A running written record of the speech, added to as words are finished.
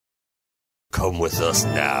Come with us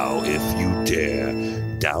now, if you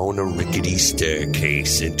dare, down a rickety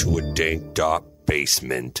staircase into a dank, dark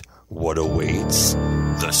basement. What awaits?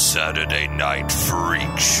 The Saturday Night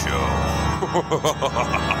Freak Show.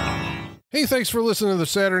 Hey, thanks for listening to the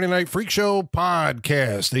Saturday Night Freak Show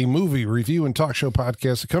podcast, a movie review and talk show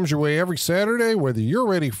podcast that comes your way every Saturday, whether you're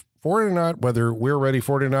ready for it or not, whether we're ready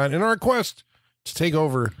for it or not, in our quest to take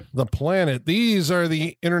over the planet. These are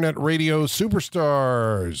the internet radio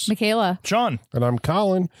superstars. Michaela. Sean. And I'm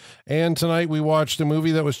Colin. And tonight we watched a movie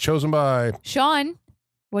that was chosen by Sean.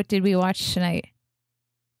 What did we watch tonight?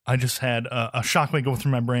 I just had a shockwave go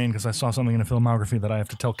through my brain because I saw something in a filmography that I have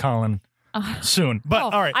to tell Colin soon. But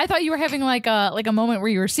all right. I thought you were having like a moment where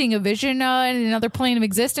you were seeing a vision in another plane of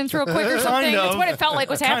existence real quick or something. That's what it felt like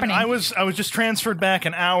was happening. I was just transferred back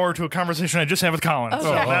an hour to a conversation I just had with Colin. Okay.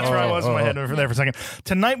 So that's where I was in my head over there for a second.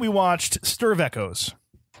 Tonight we watched Stir of Echoes.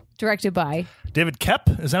 Directed by David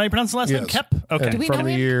Koepp. Is that how you pronounce the last name? Koepp? Okay. And from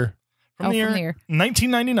the year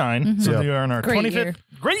 1999. Mm-hmm. So we are in our Great 25th. year.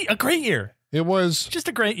 A great year. It was Just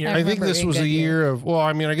a great year. I I think remember this being was a good year of, well,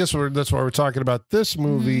 I mean, I guess that's why we're talking about this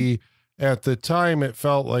movie. At the time, it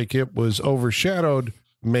felt like it was overshadowed,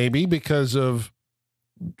 maybe because of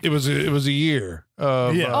it was a year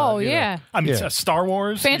of yeah. I mean, Yeah. Star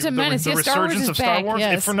Wars, Phantom Menace. the Yeah, Star Wars resurgence is of Star back, Wars.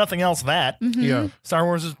 yes. If for nothing else, that yeah. Star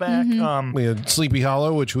Wars is back. We had Sleepy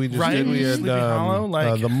Hollow, which we just Right. did. We had Sleepy Hollow,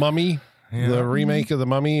 like- The Mummy, the remake of The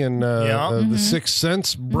Mummy, and The Sixth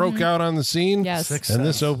Sense broke out on the scene. Yes. And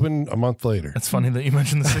this opened a month later. It's funny that you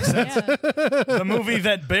mentioned The Sixth Sense, the movie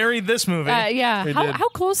that buried this movie. Yeah. It How did. how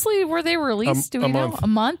closely were they released? Do we know? month. A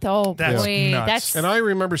month? Oh, That's boy. nuts. That's And I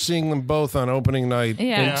remember seeing them both on opening night.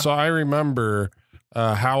 Yeah. And so I remember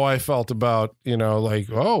how I felt about, like,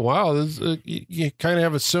 oh, wow, this, you kind of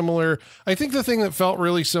have a similar. I think the thing that felt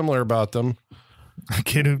really similar about them, A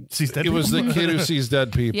kid who sees dead it was people. the kid who sees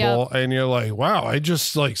dead people. Yep. And you're like, wow, I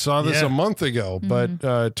just saw this Yeah. a month ago. But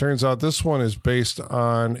it turns out this one is based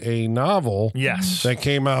on a novel Yes, that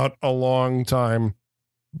came out a long time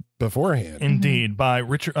beforehand. indeed, by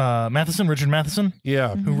Richard Matheson,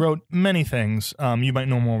 Yeah. who wrote many things. You might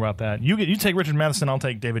know more about that. You take Richard Matheson, I'll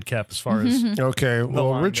take David Koepp as far as Okay,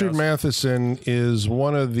 well, line Richard goes. Matheson is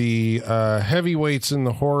one of the heavyweights in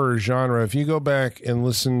the horror genre. If you go back and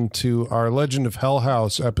listen to our Legend of Hell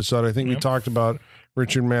House episode, I think we talked about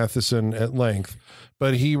Richard Matheson at length.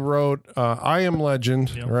 But he wrote I Am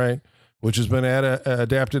Legend, right? Which has been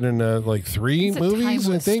adapted into like 3 It's a movies, I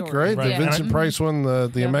timeless think, story. right? Right. The Vincent Price one,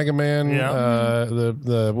 the Omega Man,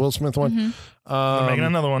 the Will Smith one. They're making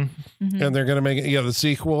another one. And they're going to make it, the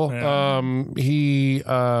sequel. Yeah. He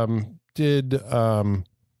did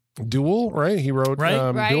Duel, right? He wrote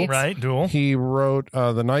Right. Duel. Right, Duel. He wrote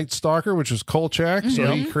The Night Stalker, which was Kolchak.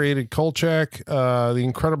 So he created Kolchak, The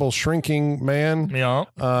Incredible Shrinking Man, Yeah.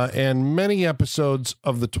 and many episodes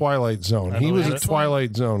of The Twilight Zone. He was a Excellent.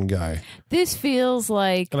 Twilight Zone guy. this feels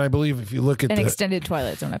like And I believe if you look at an the... extended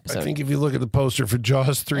Twilight Zone episode. I think if you look at the poster for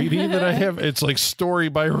Jaws 3D that I have, it's like story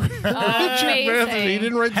by Richard Matheson. He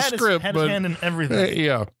didn't write the Had script, his but hand in everything.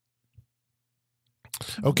 yeah.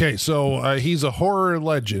 Okay, so he's a horror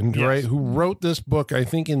legend, Yes. right? Who wrote this book, I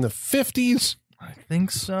think, in the 50s, I think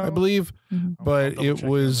so. I believe. But double it check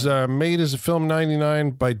was made as a film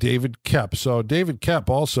 99 by David Koepp. So David Koepp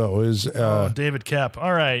also is... David Koepp.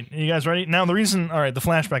 All right. You guys ready? Now, the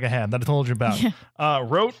flashback I had that I told you about.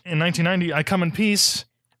 Wrote in 1990, I Come in Peace.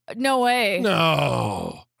 no way.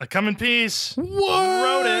 no. I Come in Peace. What?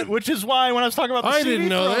 Wrote it, which is why when I was talking about the I CD didn't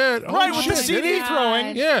know throwing- that. Oh, Right, with the shit, CD did he?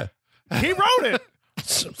 throwing. Yeah. He wrote it.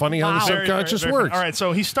 It's funny how the Wow. subconscious Very funny. works. All right,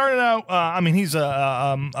 so he started out. He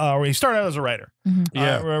started out as a writer.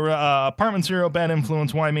 Yeah. Apartment Zero, Bad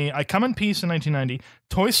Influence, Why Me? I Come in Peace in 1990.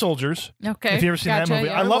 Toy Soldiers. Okay. Have you ever seen Gotcha, that movie?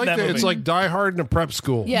 yeah. I love like that movie. It's like Die Hard in a prep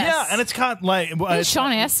school. Yes. Yeah, and it's got like Is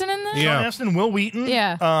Sean Astin in there? Yeah. Sean Astin, Will Wheaton.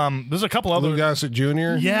 Yeah. There's a couple other. Lou Gossett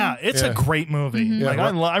Jr. Yeah, it's a great movie. Like Yeah.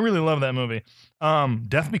 I really love that movie.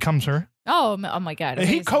 Death Becomes Her. Oh my God. He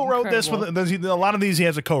Amazing. co-wrote this Incredible. with a lot of these. He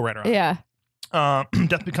has a co-writer on. Yeah.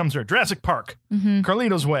 Death Becomes Her. Jurassic Park.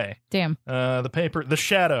 Carlito's Way. Damn. The Paper. The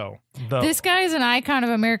Shadow. This guy is an icon of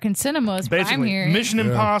American cinema, is what I'm Basically, hearing. Mission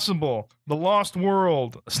Impossible, The Lost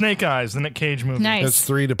World, Snake Eyes, the Nick Cage movie. Nice. That's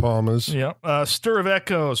 3 De Palmas. Yeah. Stir of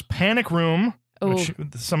Echoes, Panic Room. Oh, which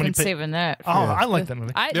somebody been paid. saving that. Oh, I like that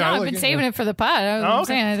movie. I've like been it, saving it for the pod. Oh, I'm okay.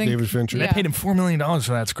 saying, I think David Fincher. They paid him $4 million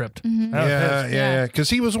for that script. That was his. Yeah, because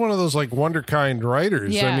he was one of those like wonderkind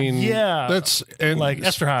writers. Yeah. I mean, Yeah. that's and Like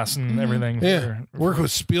Esterhaas and everything. yeah, work with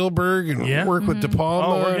Spielberg and Yeah. work with De Palma,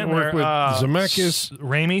 Oh, we're getting work there. with Zemeckis.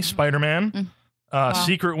 Raimi, Spider-Man.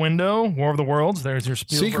 Secret Window, War of the Worlds. There's your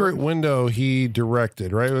Spielberg. Secret Window he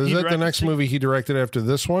directed, right? Was that the next movie he directed after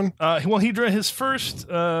this one? Well, he directed his first,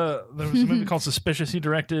 there was a movie called Suspicious he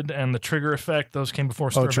directed, and The Trigger Effect. Those came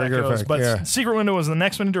before Stir Trigger Effect. Effect, But yeah. Secret Window was the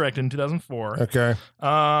next one he directed in 2004. Okay.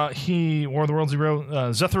 War of the Worlds he wrote.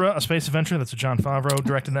 Zethra, A Space Adventure. That's a John Favreau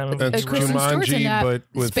directed that movie. That's Kristen Stewart's in Jumanji, that. but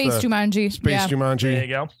with Space Jumanji. Space Yeah. Jumanji. There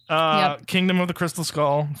you go. Kingdom of the Crystal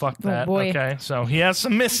Skull. Fuck that. boy. Okay, so he has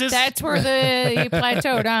some misses. That's where he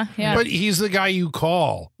plateaued, huh? Yeah. But he's the guy you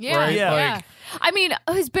call. Yeah, right? Yeah. Like, I mean,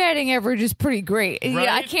 his batting average is pretty great. Right?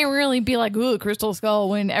 I can't really be like, ooh, Crystal Skull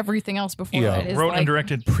when everything else before Yeah. that is Wrote like and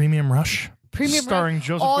directed Premium Rush. Starring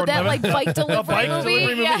Joseph Oh, that Gordon-Levitt. like bike delivery Bike movie.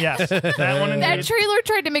 delivery movie. Yeah. Yes, that one. That Indeed. trailer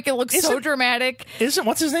tried to make it look so dramatic. Isn't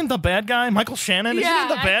what's his name? The bad guy, Michael Shannon. Isn't he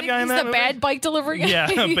the I bad think guy in he's that the movie? bad bike delivery guy. Yeah,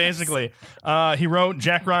 basically. He wrote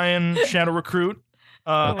Jack Ryan, Shadow Recruit.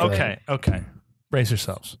 Okay. Brace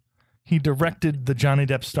yourselves. He directed the Johnny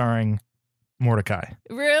Depp starring Mordecai.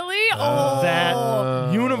 Really?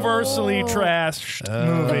 That universally trashed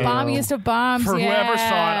movie. The bombiest of bombs. For whoever saw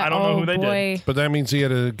it, I don't know who they did. but that means he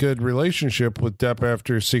had a good relationship with Depp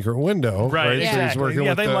after Secret Window, right? Right. So he's Exactly. working Yeah,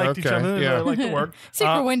 with they liked each other. They Yeah. liked the work.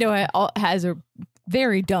 Secret Window has a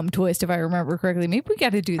very dumb twist, if I remember correctly. Maybe we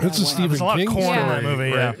got to do that. That's a one. Stephen There's a lot of King corn in story, that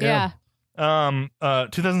movie, right? Yeah.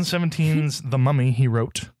 2017's The Mummy he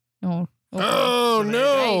wrote. Oh. Oh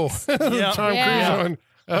no! Yeah. Tom Yeah. Cruise one.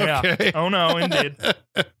 Okay. Yeah. Oh no, indeed.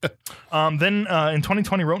 Then in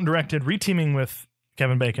 2020 wrote and directed Reteaming with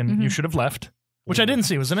Kevin Bacon. You Should Have Left, which I didn't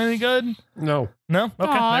see. Was it any good? No. No? Okay,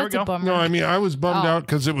 Aw, there we that's a go. bummer. No, I mean, I was bummed Oh. out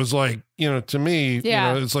because it was like, to me,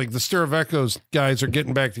 Yeah. it's like the Stir of Echoes guys are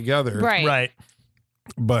getting back together. Right. Right.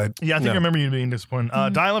 But Yeah, I think I remember you being disappointed.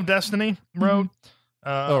 Dial of Destiny wrote.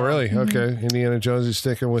 oh, really? Okay. Indiana Jones is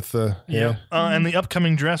sticking with the Yeah. And the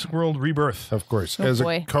upcoming Jurassic World Rebirth. of course, Oh, as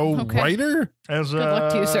boy. a co-writer. As, Good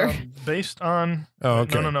luck to you, sir. Based on... Oh,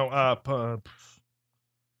 okay. No.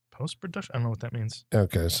 Post-production? I don't know what that means.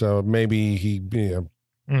 Okay, so maybe he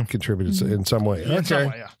contributed in some way. Yeah, in Okay, some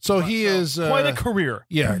way, yeah. so he is Quite a career.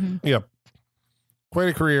 Yeah, yep. Quite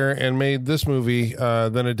a career, and made this movie,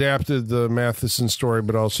 then adapted the Matheson story,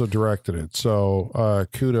 but also directed it. So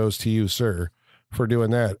kudos to you, sir, for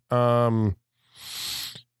doing that.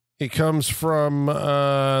 It comes from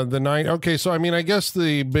the nine. Okay, so I mean, I guess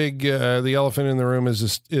the big, the elephant in the room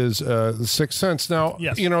is the Sixth Sense. Now,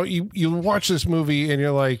 Yes. you watch this movie and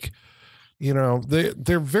you're like,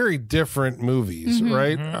 they're very different movies,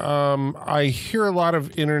 right? I hear a lot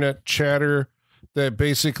of internet chatter that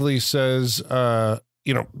basically says,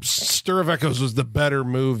 Stir of Echoes was the better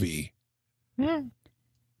movie.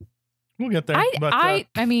 We'll get there.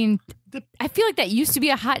 I mean, I feel like that used to be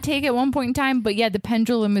a hot take at one point in time, but yeah, the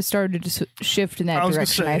pendulum has started to shift in that I was gonna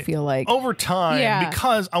direction. say, I feel like over time, Yeah.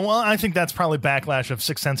 because I think that's probably backlash of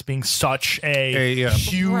Sixth Sense being such a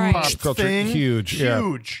huge Right. Pop culture, thing. huge.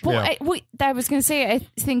 Well, I was gonna say, I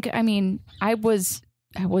think, I mean, I was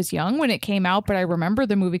young when it came out, but I remember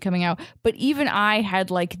the movie coming out. But even I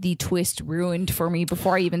had like the twist ruined for me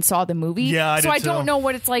before I even saw the movie. Yeah, so I too. don't know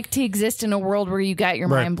what it's like to exist in a world where you got your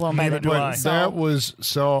Right. mind blown by Neither that do movie. I. So- That was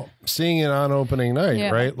so seeing it on opening night, Yeah.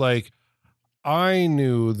 right? Like I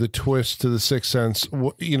knew the twist to the Sixth Sense.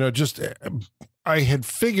 I had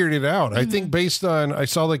figured it out. I think based on I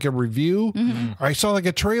saw like a review, I saw like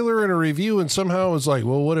a trailer and a review, and somehow it was like,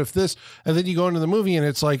 well, what if this? And then you go into the movie and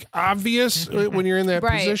it's like obvious when you're in that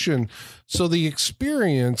Right. position. So the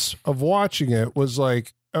experience of watching it was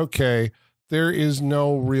like, okay, there is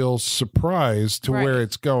no real surprise to Right. where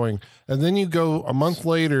it's going. And then you go a month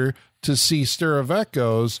later to see Stir of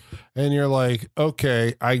Echoes, and you're like,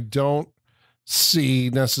 okay, I don't see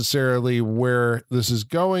necessarily where this is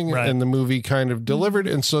going, Right. and the movie kind of delivered.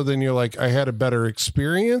 And so then you're like, I had a better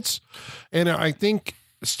experience. And I think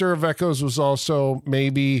Stir of Echoes was also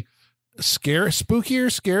maybe spookier,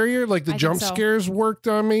 scarier. Like the I think jump so. scares worked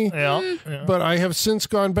on me. Yeah. But I have since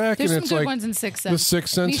gone back, There's and some it's good like ones in Sixth the Sense.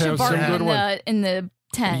 Sixth Sense Misha has some Barton good ones. in the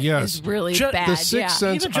tent Yes. is really Ju- the bad. The Sixth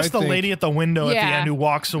Sense, Even just I the think- lady at the window at the Yeah. end who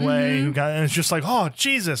walks away, who got, and it's just like, oh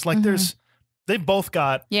Jesus! Like they both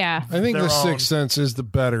got. Yeah. I think their The Sixth own. Sense is the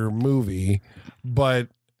better movie, but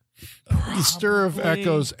the Stir of Probably.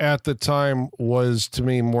 Echoes at the time was to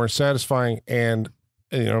me more satisfying. And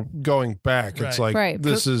going back, it's Right. like Right.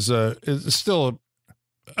 this is it's still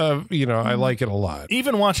I like it a lot.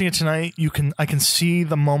 Even watching it tonight, I can see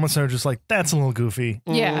the moments that are just like, that's a little goofy.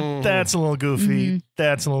 Yeah. That's a little goofy.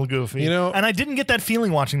 That's a little goofy. And I didn't get that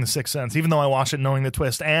feeling watching The Sixth Sense, even though I watched it knowing the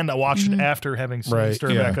twist, and I watched it after having seen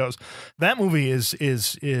Stir of Echoes. That movie is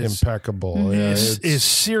impeccable. Is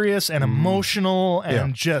serious and emotional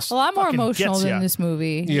and just a lot more emotional than this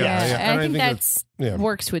movie. Yeah. And I think that's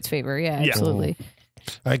works to its favor. Yeah, absolutely.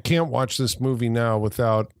 I can't watch this movie now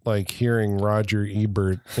without like hearing Roger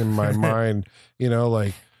Ebert in my mind,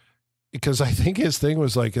 because I think his thing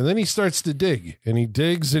was like, and then he starts to dig and he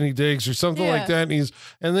digs or something like that.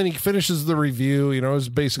 And then he finishes the review, it's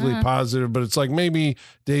basically positive, but it's like, maybe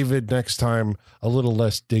David, next time a little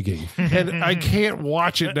less digging. And I can't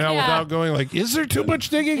watch it now without going like, is there too much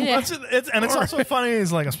digging? Yeah. And it's also funny.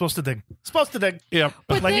 He's like, I'm supposed to dig. Yeah.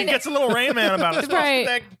 But like he gets a little Rain Man about it. Supposed to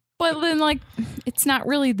dig. But then, like, it's not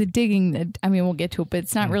really the digging that, we'll get to it, but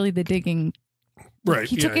it's not really the digging. Right.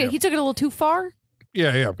 He took it a little too far.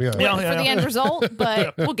 Yeah. For the end result,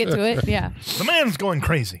 but we'll get to it. Yeah. The man's going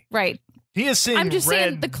crazy. Right. He is seeing I'm just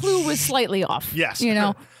saying the clue was slightly off. Yes.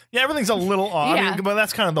 Yeah, everything's a little off. Yeah. But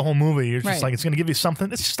that's kind of the whole movie. You're just like, it's going to give you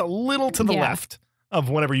something. It's just a little to the left of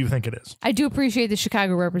whatever you think it is. I do appreciate the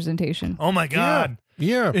Chicago representation. Oh, my God.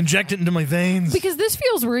 Yeah. Inject it into my veins. Because this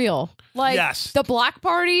feels real. Like, the block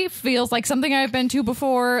party feels like something I've been to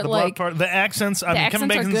before. The accents, Kevin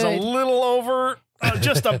Bacon's good. a little over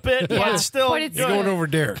just a bit, but still. But it's You're going over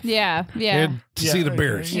there. Yeah. To see the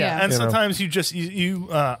Bears. Yeah. And sometimes you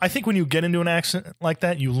I think when you get into an accent like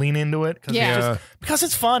that, you lean into it because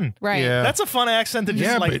it's fun. Right. Yeah. That's a fun accent that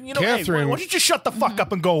just like, Catherine, hey, why don't you just shut the fuck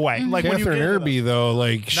up and go away? Like Catherine Irby, though,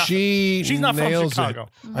 like she's not from nails Chicago.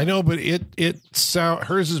 It. I know, but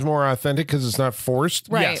hers is more authentic because it's not forced.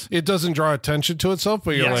 Right. Yes. It doesn't draw attention to itself,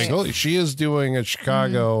 but you're like, oh, she is doing a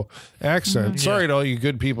Chicago accent. Sorry to all you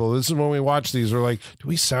good people. This is when we watch these. We're like, do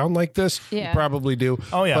we sound like this? Yeah. We probably do.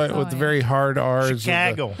 Oh, yeah. But with the very hard R's.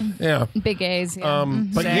 Chicago. Big A's. Yeah.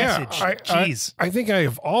 But Sausage. I think I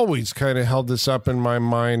have always kind of held this up in my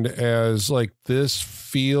mind as like, this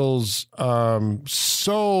feels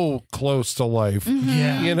so close to life.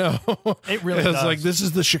 Yeah. It really does. Like, this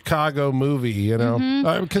is the Chicago movie,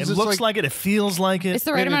 because it looks like it. It feels like it. It's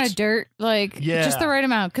the right amount of dirt. Like, just the right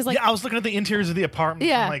amount. Because, like, I was looking at the interiors of the apartment.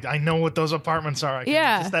 Yeah. I'm like, I know what those apartments are.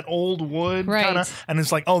 Yeah. It's that old wood Right. kind of. And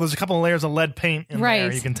it's like, oh, there's a couple of layers of lead paint in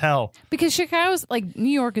there. You can tell. Because Chicago's, like, New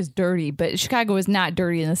York is dirty, but Chicago is not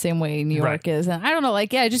dirty in the same way New York is. And I don't know,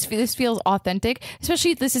 like, this feels authentic.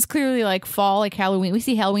 Especially if this is clearly, like, fall, like Halloween. We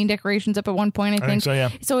see Halloween decorations up at one point, I think. So, yeah.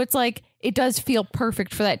 So it's like, it does feel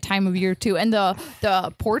perfect for that time of year too. And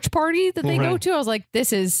the porch party that they go to, I was like,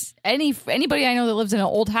 this is anybody I know that lives in an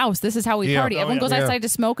old house. This is how we party. Everyone goes outside to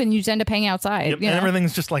smoke, and you just end up hanging outside. Yep. And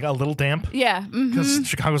everything's just like a little damp. Yeah, because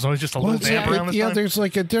Chicago's always just a little damp around this time. There's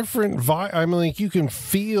like a different vibe. I mean, like you can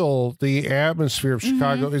feel the atmosphere of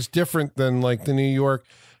Chicago is different than like the New York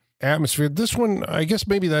atmosphere. This one, I guess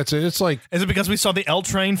maybe that's it. It's like, is it because we saw the L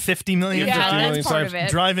train 50 million times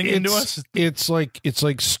driving into us? It's like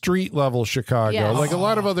street level Chicago. Yes. Like a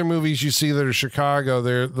lot of other movies you see that are Chicago,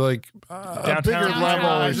 they're like a bigger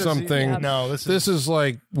level or something. No, this is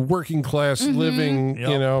like working class living,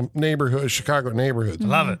 neighborhood, Chicago neighborhoods. I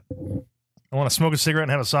love it. I want to smoke a cigarette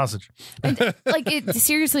and have a sausage. Like,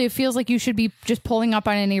 seriously, it feels like you should be just pulling up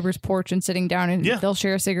on a neighbor's porch and sitting down, and they'll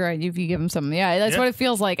share a cigarette if you give them something. Yeah, that's what it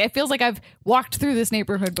feels like. It feels like I've walked through this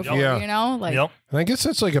neighborhood before, Like, and I guess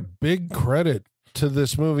that's like a big credit to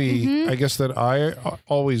this movie, I guess, that I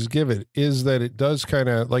always give it, is that it does kind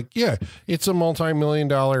of like, it's a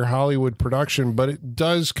multi-million-dollar Hollywood production, but it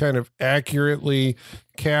does kind of accurately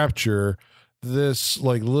capture this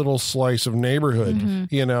like little slice of neighborhood,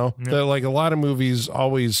 that like a lot of movies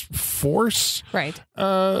always force,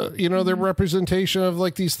 their representation of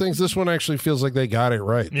like these things. This one actually feels like they got it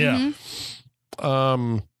right. Yeah.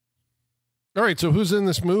 All right, so who's in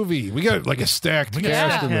this movie? We got like a stacked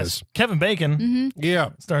cast in this. Kevin Bacon,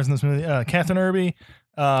 stars in this movie. Catherine Irby,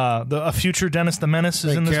 a future Dennis the Menace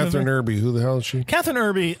is in this Catherine movie. Irby, who the hell is she? Catherine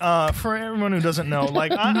Irby, for everyone who doesn't know,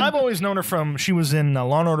 like I've always known her from, she was in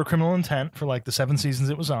Law and Order: Criminal Intent for like the 7 seasons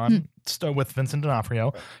it was on, with Vincent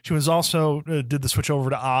D'Onofrio. She was also did the switch over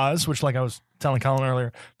to Oz, which, like I was telling Colin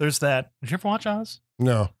earlier, there's that. Did you ever watch Oz?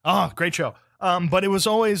 No. Oh, great show. But it was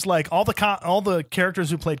always like all the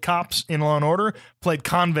characters who played cops in Law and Order played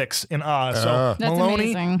convicts in Oz. So That's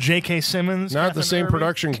Maloney, amazing. J.K. Simmons, not Catherine the same Irby.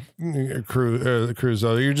 production crews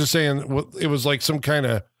though. You're just saying it was like some kind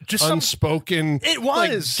of just unspoken. It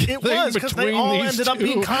was because they between all these ended up two.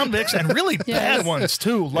 being convicts and really bad ones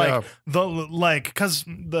too. Like Yeah. because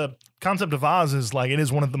the concept of Oz is like it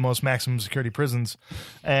is one of the most maximum security prisons,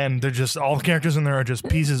 and they're just all the characters in there are just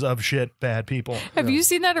pieces of shit, bad people. Have you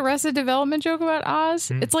seen that Arrested Development joke about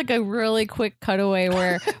Oz? It's like a really quick cutaway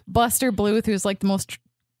where Buster Bluth, who's like the most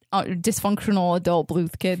dysfunctional adult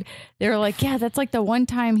Bluth kid, they were like, yeah, that's like the one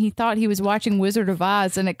time he thought he was watching Wizard of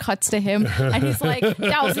Oz, and it cuts to him and he's like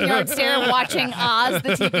 1,000-yard stare watching Oz, the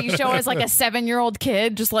TV show, as like a 7-year-old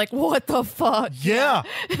kid, just like, what the fuck? Yeah,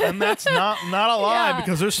 and that's not a lie Yeah.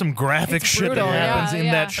 because there's some graphic It's shit brutal, that happens in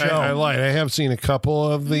yeah. that show. I lied. I have seen a couple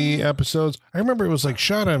of the episodes. I remember it was like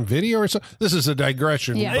shot on video or something. This is a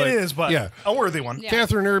digression. Yeah. but It is, but yeah. a worthy one. Yeah.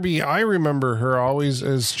 Catherine Irby, I remember her always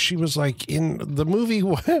as she was like in the movie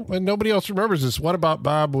when nobody else remembers this. What About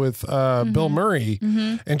Bob with Bill Murray?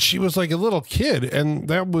 And she was like a little kid, and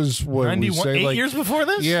that was what we 91, say 8 like years before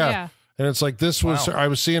this? yeah. Yeah. And it's like this was Wow. I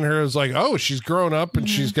was seeing her as like, oh, she's grown up and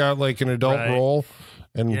she's got like an adult Right. role,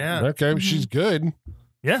 and Yeah. okay, she's good.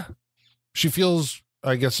 Yeah. She feels,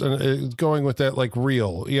 I guess, going with that like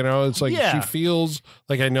real, it's like Yeah. she feels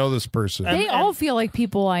like I know this person. They all feel like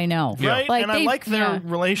people I know. Right, Like and I they- like their yeah.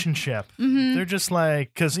 relationship. They're just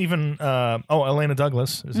like, because even Elena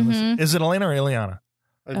Douglas is in this. Is it Elena or Ileana?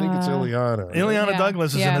 I think it's Ileana. Ileana Yeah,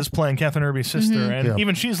 Douglas is in yeah. this playing Catherine Irby's sister, and Yeah.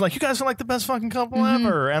 even she's like, "You guys are like the best fucking couple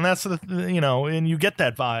ever," and that's and you get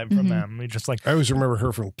that vibe from them. You just like, I always remember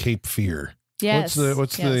her from Cape Fear. Yes.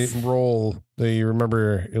 What's yes. the role that you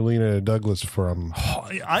remember Elena Douglas from?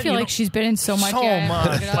 I feel like she's been in so much. So yeah, I have to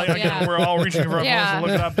much. look it up, Like, again, yeah. we're all reaching for our Yeah. phones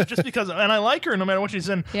to look it up, but just because, and I like her no matter what she's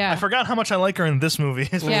in. Yeah. I forgot how much I like her in this movie.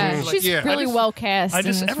 Yeah, she's yeah. really well cast. I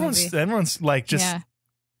just in this everyone's movie. like just Yeah.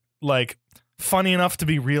 like funny enough to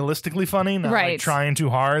be realistically funny, not like Right. trying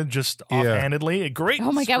too hard, just Yeah. offhandedly. A great.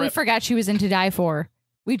 Oh my god, we script. forgot she was in To Die For.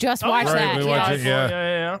 We just watched right, that. we yeah. watched it, yeah.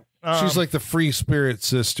 yeah. She's like the free spirit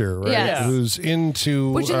sister, right? Yes. Who's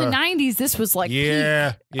into Which in the 90s, this was like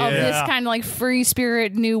yeah, peak of this Yeah. kind of like free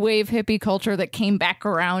spirit, new wave hippie culture that came back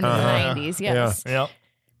around in the 90s. Yes. yeah.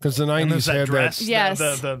 because the And there's '90s that had dress. that. Yes.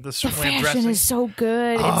 The The swim fashion dressing. is so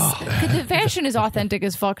good. The fashion is authentic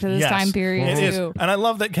as fuck to this Yes. time period, It is. too. And I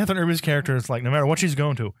love that Catherine Irby's character is like, no matter what she's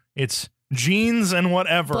going to, it's jeans and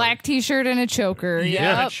whatever. Black t-shirt and a choker.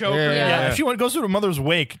 Yeah, Yep. the choker. Yeah, Yeah, yeah. if she goes to her mother's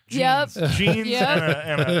wake, jeans, Yep. jeans Yep.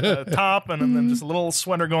 and a top, and then just a little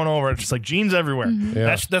sweater going over it. Just like jeans everywhere.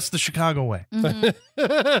 Yeah. That's the Chicago way. No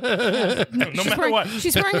matter what.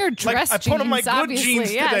 She's wearing her dress Like, I put on my jeans, good obviously.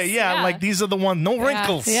 jeans Yes, today. Yeah, like these are the ones. No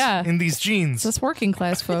wrinkles yeah. in these jeans. It's us working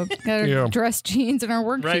class folk. Got our Yeah. dress jeans and our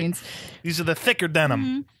work Right. jeans. These are the thicker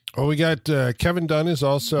denim. Well, we got Kevin Dunn is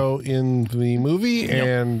also in the movie,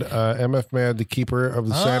 and MF Mad, the keeper of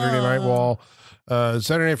the Saturday Night Wall,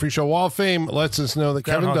 Saturday Night Free Show Wall of Fame, lets us know that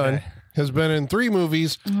Kevin Groundhog Dunn Day. has been in 3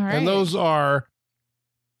 movies, All right. and those are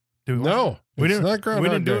Do we no, watch it? We it's didn't. not Groundhog We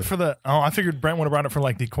didn't do Day. it for the. Oh, I figured Brent would have brought it for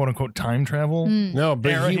like the quote unquote time travel. No,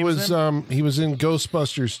 but era he he was was he was in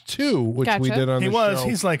Ghostbusters 2, which we Gotcha. did on He the was. show.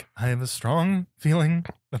 He's like, I have a strong feeling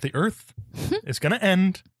that the Earth is going to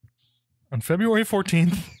end on February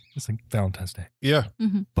 14th. It's like Valentine's Day. Yeah.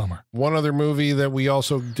 Bummer. One other movie that we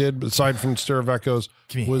also did, aside from Stir of Echoes,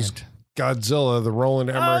 Give me a was hint. Godzilla, the Roland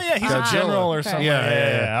Oh Emmerich yeah, he's Godzilla. a general or Okay. something.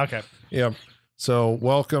 Yeah. Okay. Yep. So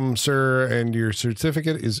welcome, sir, and your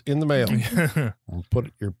certificate is in the mail. We'll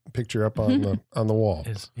put your picture up on the wall.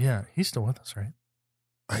 He's still with us, right?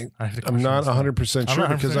 I- have to I'm not question 100% I'm sure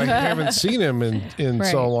not because I 100%. haven't seen him in Right.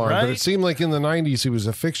 so long. But Right. it seemed like in the 90s he was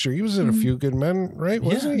a fixture. He was in A Few Good Men, right?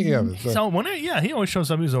 Wasn't he? Yeah. this. So he always shows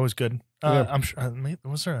up. He's always good. Yeah. I'm sure.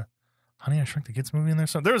 Was there a Honey I Shrunk the Kids movie in there?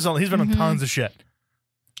 So he's been in tons of shit.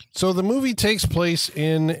 So the movie takes place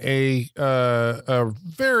in a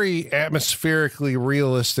very atmospherically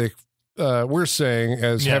realistic, we're saying,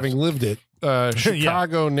 as Yes. having lived it,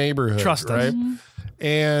 Chicago neighborhood. Trust us. right?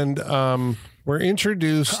 And we're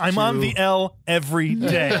introduced I'm to on the L every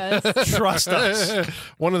day. Yes. Trust us.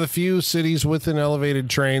 one of the few cities with an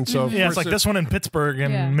elevated train. So of Yeah, it's course like this one in Pittsburgh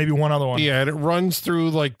and Yeah. maybe one other one. Yeah, and it runs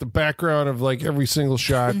through like the background of like every single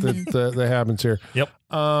shot that that happens here. Yep.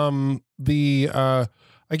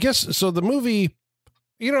 I guess so. The movie,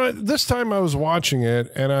 this time I was watching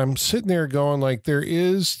it and I'm sitting there going like,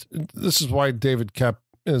 this is why David Koepp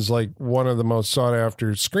is like one of the most sought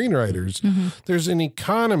after screenwriters. There's an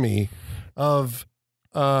economy of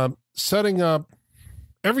setting up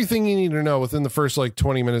everything you need to know within the first like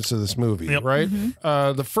 20 minutes of this movie, Yep. right?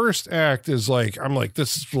 The first act is like, I'm like,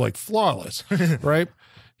 this is like flawless, right?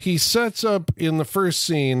 He sets up in the first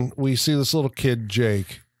scene, we see this little kid,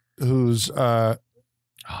 Jake, who's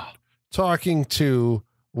talking to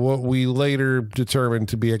what we later determined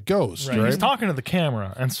to be a ghost, right? He's talking to the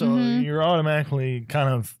camera, and so you're automatically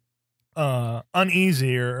kind of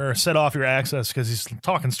uneasy or set off your access because he's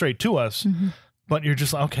talking straight to us. But you're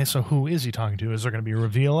just like, okay, so who is he talking to? Is there going to be a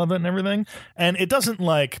reveal of it and everything? And it doesn't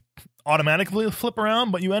like automatically flip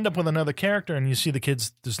around, but you end up with another character and you see the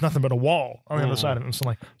kids, there's nothing but a wall on the other side of him. So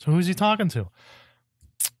like, so who's he talking to?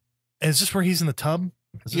 Is this where he's in the tub?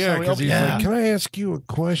 Yeah, because he's like, can I ask you a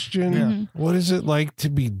question? Yeah. What is it like to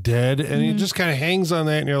be dead? And he just kind of hangs on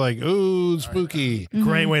that, and you're like, ooh, spooky.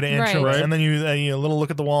 Great way to intro Right. it. And then you a little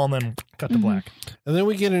look at the wall and then cut to black. And then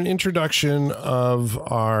we get an introduction of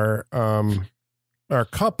our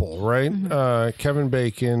couple, right? Kevin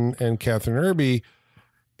Bacon and Catherine Irby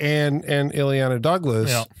and Ileana Douglas.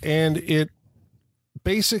 Yeah. And it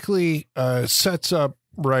basically sets up,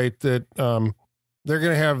 right, that they're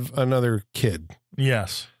going to have another kid.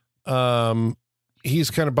 Yes.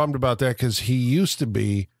 He's kind of bummed about that because he used to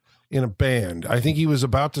be in a band. I think he was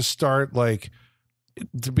about to start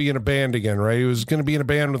to be in a band again, right? He was going to be in a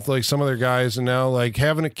band with like some other guys, and now like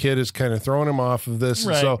having a kid is kind of throwing him off of this.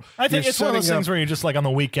 Right. So I think it's one of those things where you just like on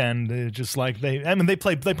the weekend, just like they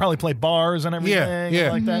probably play bars and everything,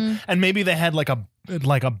 Yeah. like that, and maybe they had like a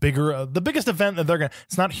bigger the biggest event that they're gonna.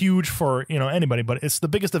 It's not huge for anybody, but it's the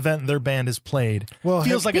biggest event their band has played. Well,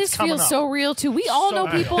 feels like This it's coming feels up. so real too. We all know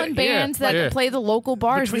people in bands that play the local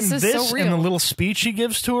bars. Between This is this so real. and the little speech he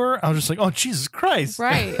gives to her, I was just like, oh Jesus Christ,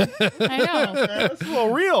 Right. I know. that's a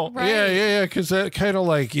little real. Right. Yeah, because that kind of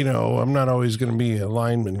like, I'm not always going to be a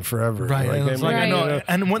lineman forever. Right, Like, and it's like, Right. I know,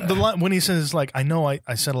 and when he says like, I know I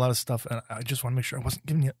said a lot of stuff, and I just want to make sure I wasn't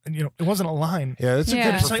giving you, it wasn't a line. Yeah, it's a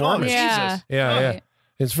Yeah. good It's like, oh, performance. Yeah. Jesus. Yeah. Right.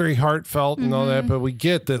 It's very heartfelt and all that, but we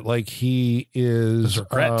get that like he is There's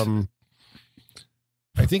regret.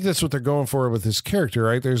 I think that's what they're going for with his character,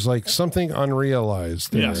 right? There's like something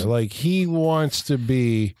unrealized there. Yes. Like he wants to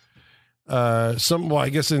be I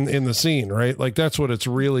guess in the scene, right? Like that's what it's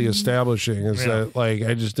really establishing is that like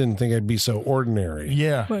I just didn't think I'd be so ordinary.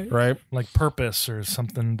 Yeah, Right? like purpose or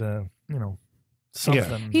something to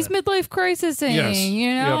something. He's midlife crisising,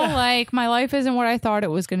 Yes. like my life isn't what I thought it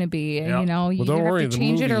was going to be. And, Yep. you don't have worry, to the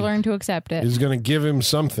change it or movie learn to accept it. Is going to give him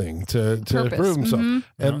something to Purpose. prove himself. Mhm.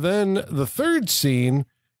 And then the third scene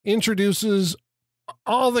introduces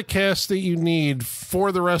all the cast that you need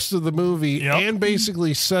for the rest of the movie and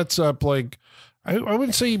basically sets up like I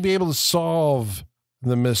wouldn't say you'd be able to solve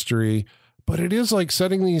the mystery, but it is like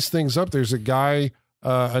setting these things up. There's a guy,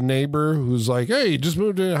 a neighbor who's like, hey, just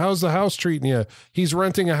moved in. How's the house treating you? He's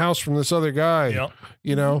renting a house from this other guy.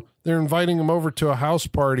 Yep. They're inviting him over to a house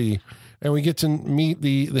party. And we get to meet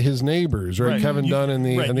his neighbors, right? Kevin Dunn and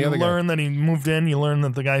the other guy. You learn that he moved in. You learn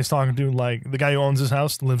that the guy he's talking to, like the guy who owns his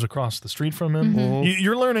house, lives across the street from him.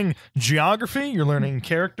 You're learning geography. You're learning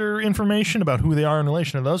character information about who they are in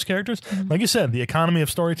relation to those characters. Like you said, the economy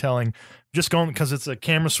of storytelling. Just going because it's a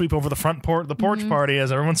camera sweep over the the porch party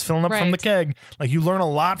as everyone's filling up from the keg. Like you learn a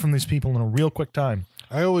lot from these people in a real quick time.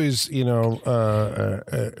 I always,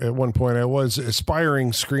 at one point I was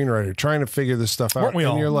aspiring screenwriter trying to figure this stuff out. Weren't we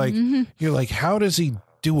all? And you're like, how does he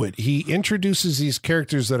do it? He introduces these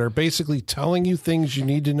characters that are basically telling you things you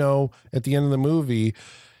need to know at the end of the movie.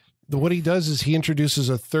 What he does is he introduces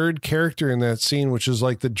a third character in that scene, which is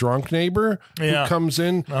like the drunk neighbor who comes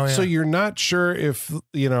in. Oh, yeah. So you're not sure if,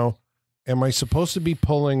 am I supposed to be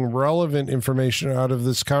pulling relevant information out of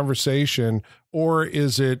this conversation, or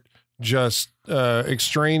is it just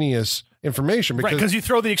extraneous information? Because you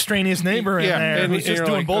throw the extraneous neighbor in there who's just you're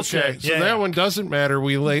doing like, bullshit. Okay, so that one doesn't matter.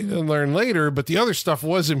 We learn later, but the other stuff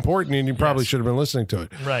was important, and you probably should have been listening to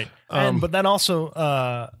it. Right. But that also,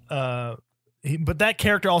 but that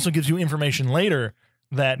character also gives you information later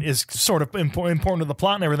that is sort of important to the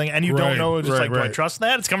plot and everything, and you don't know. Do I trust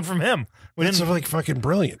that? It's coming from him. It's like fucking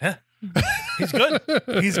brilliant. Yeah. He's good.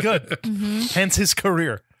 He's good. Hence his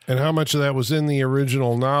career. And how much of that was in the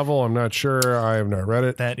original novel? I'm not sure. I have not read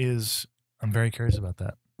it. I'm very curious about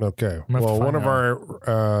that. Okay. Well, one of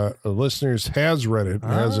our listeners has read it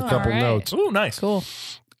and has a couple notes. Ooh, nice. Cool.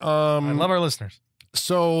 I love our listeners.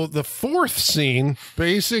 So the fourth scene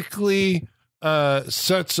basically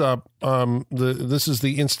sets up this is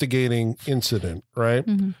the instigating incident, right?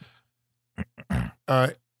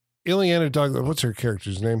 Ileana Douglas, what's her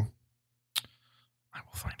character's name? I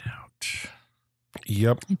will find out.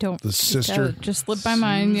 Yep. I don't. The sister. That just slipped my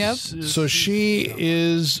mind. Yep. So she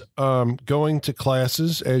is going to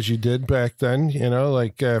classes as you did back then,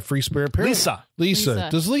 like Free Spirit Parents. Lisa.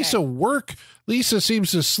 Does Lisa work? Lisa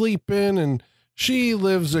seems to sleep in and she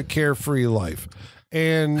lives a carefree life.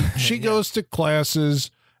 And she goes to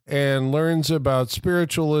classes and learns about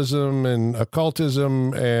spiritualism and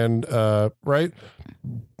occultism and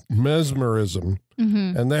mesmerism.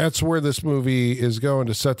 And that's where this movie is going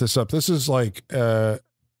to set this up. This is like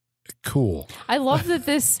cool. I love that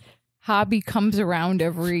this hobby comes around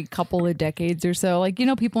every couple of decades or so. Like,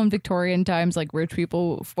 people in Victorian times, like rich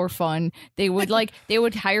people for fun, they would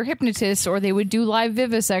hire hypnotists, or they would do live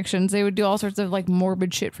vivisections. They would do all sorts of like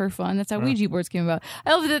morbid shit for fun. That's how Ouija boards came about.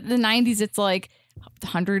 I love that the 90s, it's like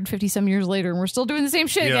 150 some years later and we're still doing the same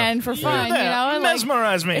shit again for fun.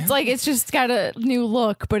 Mesmerize me. It's like it's just got a new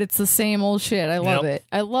look, but it's the same old shit. I love it.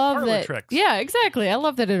 I love parlor that. Tricks. Yeah, exactly. I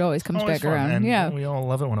love that it always comes back fun. around. And we all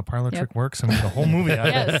love it when a parlor trick works and we get a whole movie out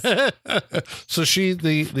of it. Yes. So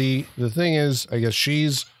the thing is, I guess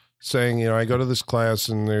she's saying, I go to this class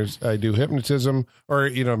and I do hypnotism, or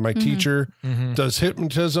my teacher does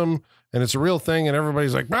hypnotism, and it's a real thing, and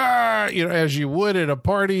everybody's like, as you would at a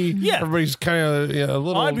party. Yeah, everybody's kind of a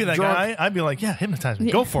little. I'd be that drunk. guy. I'd be like, hypnotize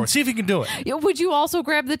me. Go for it. See if you can do it. Would you also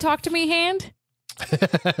grab the talk to me hand?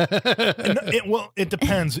 It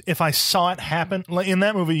depends. If I saw it happen, like in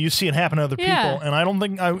that movie, you see it happen to other people, and I don't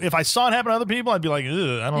think if I saw it happen to other people, I'd be like, ugh,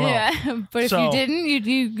 I don't know. Yeah, but if you didn't,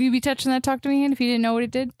 you'd be touching that talk to me hand if you didn't know what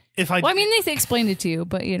it did. I mean, they explained it to you,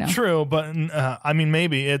 but true. But I mean,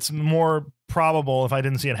 maybe it's more probable if I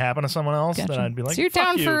didn't see it happen to someone else that I'd be like, so you're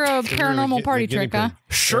down for a paranormal party trick, huh?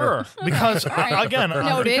 Sure, because again,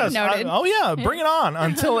 noted. Oh yeah, bring it on.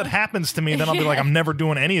 Until it happens to me, then I'll be like, I'm never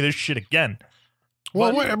doing any of this shit again.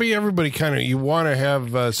 Well, I mean, everybody you want to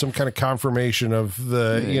have some kind of confirmation of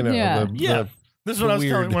the, This is what I was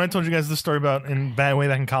telling when I told you guys the story about way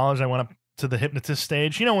back in college. I went up to the hypnotist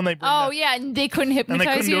stage. When they bring and they couldn't hypnotize and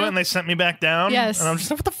they couldn't do it, and they sent me back down. Yes, and I'm just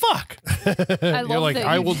like, what the fuck? You're like,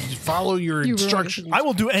 I will follow your instructions. I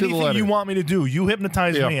will do anything you want me to do. You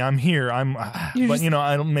hypnotize me. I'm here. I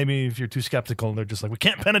don't. Maybe if you're too skeptical, they're just like, we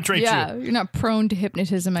can't penetrate you. Yeah, you're not prone to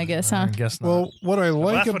hypnotism, I guess, huh? I guess not. Well, what I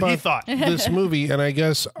like about this movie, and I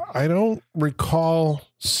guess I don't recall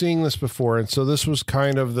seeing this before, and so this was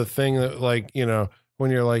kind of the thing that, like, when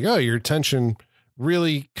you're like, oh, your attention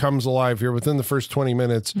really comes alive here within the first 20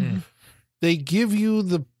 minutes. They give you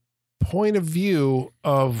the point of view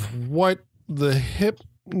of what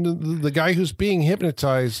the guy who's being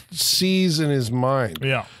hypnotized sees in his mind.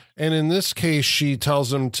 Yeah. And in this case, she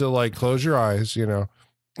tells him to like close your eyes,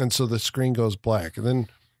 and so the screen goes black. And then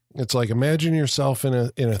it's like, imagine yourself in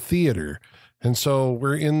a theater. And so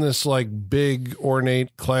we're in this like big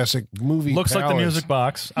ornate classic movie. Looks palace. like the Music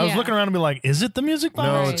Box. I was looking around and be like, is it the Music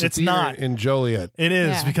Box? No, it's not in Joliet. It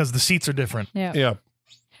is because the seats are different. Yeah.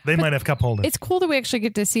 They might have cup holders. It's cool that we actually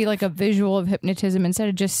get to see like a visual of hypnotism instead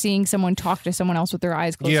of just seeing someone talk to someone else with their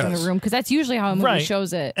eyes closed in a room, because that's usually how a movie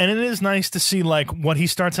shows it. And it is nice to see like what he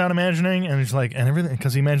starts out imagining, and he's like, and everything,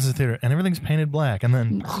 because he imagines the theater, and everything's painted black, and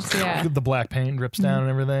then the black paint drips down and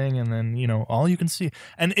everything, and then all you can see,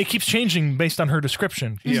 and it keeps changing based on her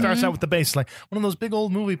description. He starts out with the base like one of those big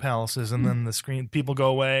old movie palaces, and then the screen people go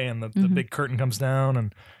away, and the big curtain comes down,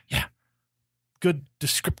 and good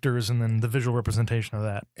descriptors, and then the visual representation of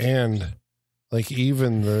that, and like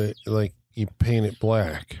even you paint it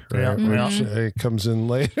black, right? Which it comes in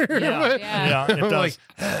later. Yeah, it does.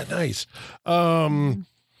 Like, nice.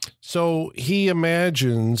 So he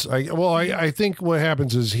imagines. I think what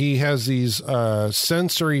happens is he has these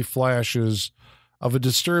sensory flashes of a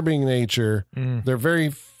disturbing nature. They're very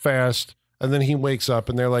fast, and then he wakes up,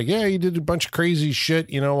 and they're like, "Yeah, you did a bunch of crazy shit,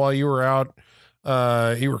 while you were out.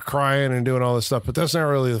 You were crying and doing all this stuff," but that's not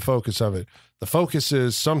really the focus of it. The focus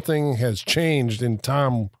is something has changed in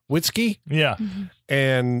Tom Witzke. Yeah.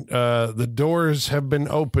 And the doors have been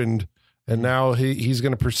opened, and now he's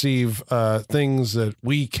going to perceive things that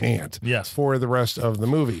we can't. Yes. For the rest of the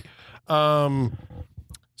movie.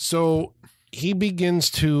 So he begins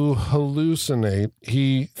to hallucinate,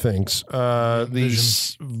 he thinks,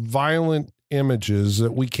 these violent images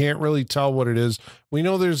that we can't really tell what it is. We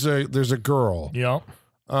know there's a girl. Yeah.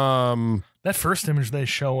 That first image they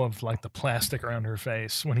show of like the plastic around her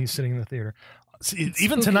face when he's sitting in the theater,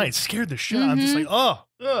 even tonight, scared the shit out. I'm just like,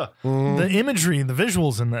 the imagery, the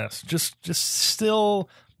visuals in this, just still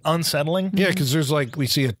unsettling. Yeah, because there's like, we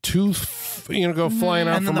see a tooth, go flying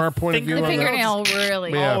out from our point of view. The fingernail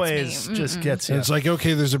really always just gets you. It's like,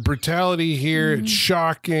 okay, there's a brutality here. It's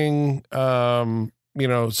shocking.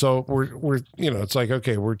 So we're it's like,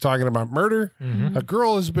 okay, we're talking about murder. A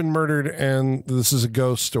girl has been murdered, and this is a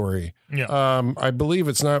ghost story. Yeah. I believe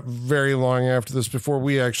it's not very long after this before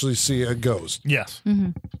we actually see a ghost. Yes.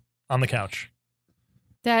 On the couch.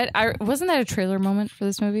 Wasn't that a trailer moment for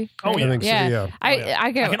this movie? Oh, yeah. I think so, yeah.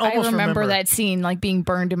 I can almost remember that scene like being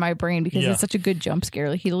burned in my brain because it's such a good jump scare.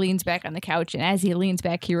 Like he leans back on the couch, and as he leans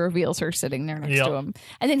back, he reveals her sitting there next to him,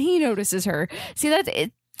 and then he notices her. See, that's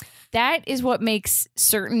it. That is what makes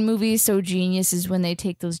certain movies so genius, is when they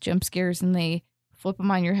take those jump scares and they flip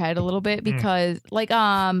them on your head a little bit, because like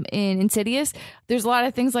in Insidious, there's a lot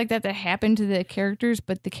of things like that happen to the characters,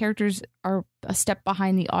 but the characters are a step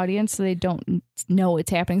behind the audience, so they don't know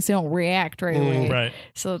it's happening, so they don't react right away. Right.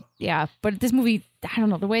 So yeah, but this movie, I don't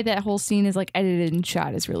know, the way that whole scene is like edited and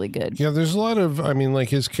shot is really good. Yeah, there's a lot of, I mean, like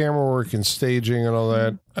his camera work and staging and all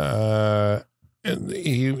that. And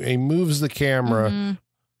he moves the camera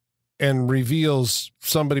and reveals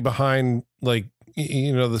somebody behind, like,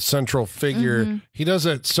 you know, the central figure. He does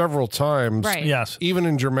that several times. Right. Yes. Even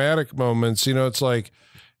in dramatic moments, you know, it's like,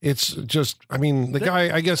 it's just, I mean, the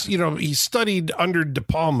guy, I guess, you know, he studied under De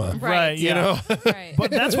Palma. Right. You know? Right. But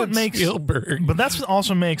that's what makes Spielberg. But that's what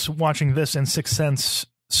also makes watching this and Sixth Sense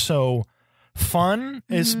so fun,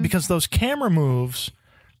 is because those camera moves,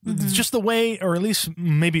 just the way, or at least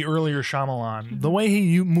maybe earlier Shyamalan, the way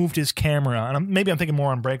he moved his camera, and maybe I'm thinking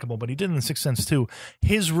more Unbreakable, but he did in Sixth Sense too.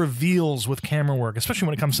 His reveals with camera work, especially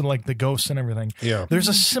when it comes to like the ghosts and everything. Yeah. There's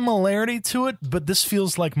a similarity to it, but this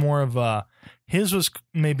feels like more of a. His was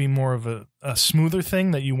maybe more of a smoother thing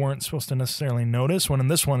that you weren't supposed to necessarily notice. When in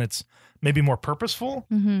this one, it's maybe more purposeful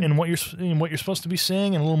in what you're supposed to be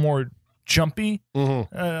seeing, and a little more jumpy,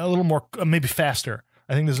 a little more maybe faster.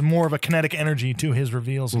 I think there's more of a kinetic energy to his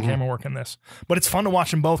reveals and camera work in this. But it's fun to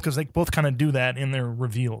watch them both because they both kind of do that in their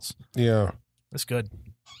reveals. Yeah. That's good.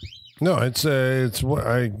 No, it's what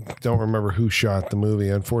I don't remember who shot the movie,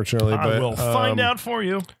 unfortunately. I but will find out for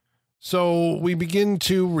you. So we begin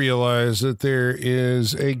to realize that there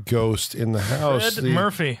is a ghost in the house. Fred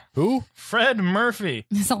Murphy. Who? Fred Murphy.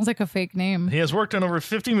 It sounds like a fake name. He has worked on over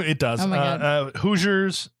 50. It does. Oh my God.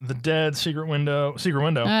 Hoosiers, The Dead, Secret Window,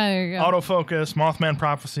 There you go. Autofocus, Mothman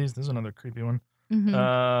Prophecies. This is another creepy one.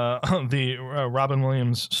 The Robin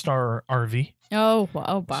Williams star RV. Oh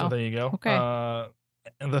wow. So there you go. Okay.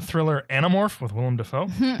 And the thriller Animorph with Willem Dafoe.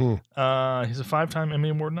 He's a 5-time Emmy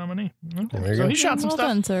Award nominee. Okay. There you So go. he shot some well stuff.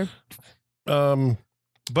 done, sir.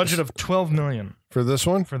 Budget of $12 million For this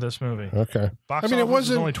one? for this movie. Okay. Box I mean, it office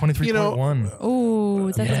is wasn't, only 23.1. you know,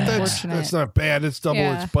 Oh, that's unfortunate. That's not bad. It's double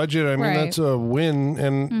Yeah. its budget. I mean, Right. that's a win.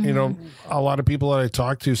 And, you know, a lot of people that I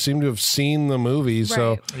talked to seem to have seen the movie.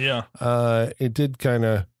 So Yeah. it did kind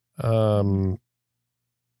of,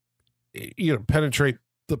 you know, penetrate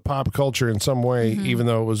the pop culture in some way, even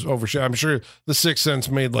though it was overshadowed. I'm sure The Sixth Sense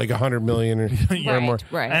made like $100 million or more.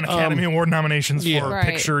 Right. And Academy Award nominations for Right.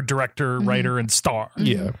 picture, director, writer, and star.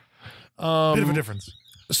 Yeah. Bit of a difference.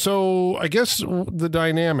 So I guess the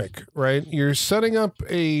dynamic, right? You're setting up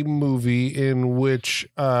a movie in which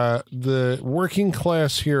the working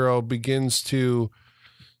class hero begins to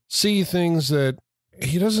see things that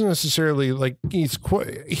he doesn't necessarily like. He's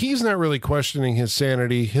not really questioning his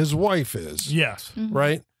sanity. His wife is. Yes.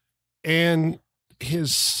 Right. And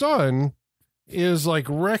his son is like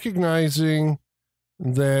recognizing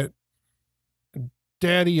that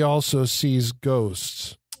daddy also sees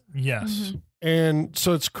ghosts. Yes. And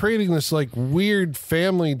so it's creating this like weird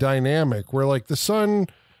family dynamic where like the son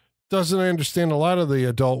doesn't understand a lot of the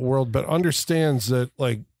adult world, but understands that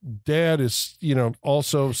like dad is, you know,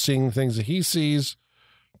 also seeing things that he sees.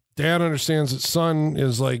 Dad understands that son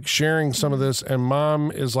is like sharing some of this, and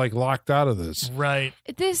mom is like locked out of this. Right.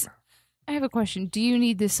 I have a question. Do you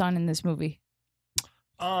need this son in this movie?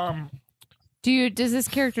 Does this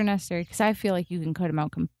character necessary? Because I feel like you can cut him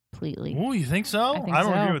out completely. Oh, you think so? I think don't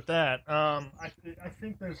so. agree with that. I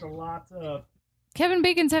think there's a lot of. Kevin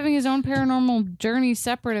Bacon's having his own paranormal journey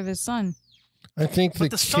separate of his son. I think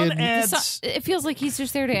But the son kid. adds. It feels like he's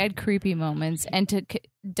just there to add creepy moments and to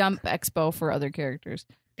dump expo for other characters.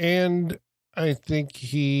 And I think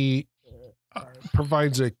he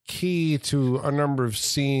provides a key to a number of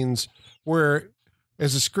scenes where,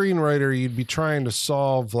 as a screenwriter, you'd be trying to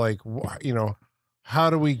solve, like, you know, how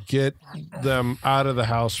do we get them out of the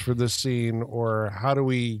house for this scene, or how do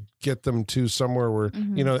we get them to somewhere where,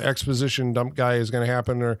 you know, exposition dump guy is going to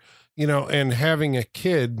happen, or, you know, and having a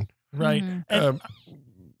kid, Right. And,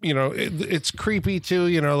 you know, it's creepy too,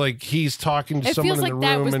 you know, like he's talking to It someone feels in like the room.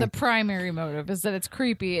 that was and the primary motive, is that it's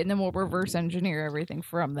creepy, and then we'll reverse engineer everything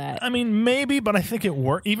from that. I mean, maybe, but I think it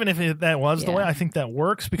worked. Even if that was the Yeah. way, I think that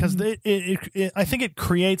works because I think it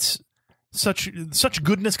creates such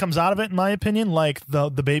goodness comes out of it, in my opinion. Like the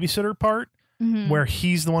babysitter part, where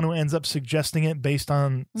he's the one who ends up suggesting it based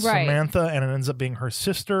on Right. Samantha, and it ends up being her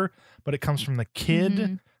sister, but it comes from the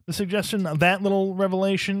kid. the suggestion of that little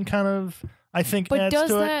revelation kind of, I think, But adds does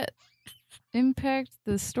to it. that impact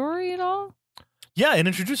the story at all? Yeah, it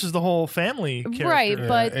introduces the whole family character. Right,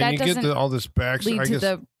 but and that you doesn't get all this backstory. lead I to guess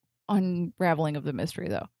the unraveling of the mystery,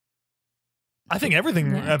 though. I think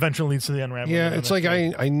everything Yeah. eventually leads to the unraveling. yeah, of the it's like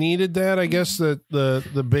mystery. I needed that. I guess that the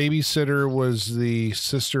babysitter was the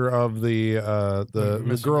sister of the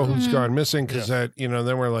missing girl who's Mhm. gone missing, because that then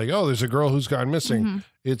we're like, oh, there's a girl who's gone missing. Mhm.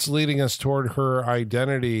 It's leading us toward her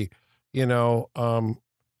identity.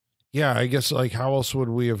 Yeah, I guess like how else would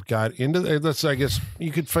we have got into that? I guess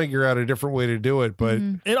you could figure out a different way to do it, but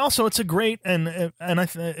Mhm. it's a great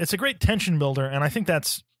it's a great tension builder, and I think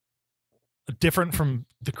that's different from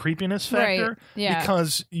the creepiness factor, Right. Yeah.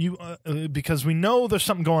 because we know there's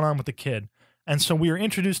something going on with the kid, and so we are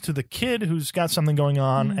introduced to the kid who's got something going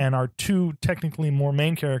on, Mhm. and our two technically more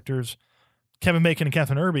main characters, Kevin Bacon and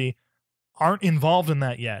Catherine Irby, aren't involved in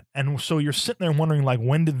that yet, and so you're sitting there wondering like,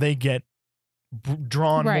 when did they get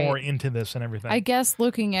drawn Right. more into this and everything? I guess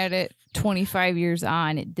looking at it 25 years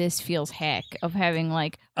on, this feels hack of having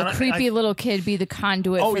like a And I- creepy little kid be the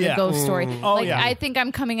conduit Oh, for yeah. the ghost story. Oh, like yeah. I think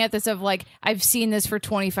I'm coming at this of like I've seen this for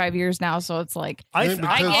 25 years now, so it's like I Because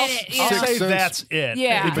I get it, I'll you know? say Sixth Sense- that's it.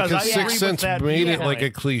 Yeah. because I agree Sixth with Sense that made it viewpoint. like a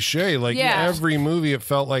cliche. Like Yeah. every movie, it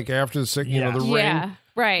felt like after the Yeah. the Ring, yeah,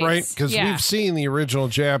 right, right? Because yeah. we've seen the original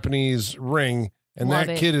Japanese Ring, and Love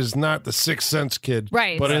that it. kid is not the Sixth Sense kid,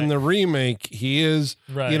 Right. But in Right. the remake, he is.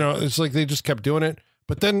 Right. It's like they just kept doing it.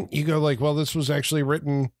 But then you go like, well, this was actually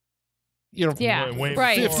written, Yeah, way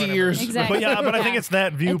right. before 50 and years. everything. Exactly. But I think it's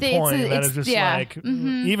that viewpoint that it's- is just yeah. like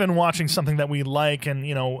Mhm. even watching something that we like, and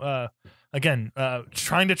again,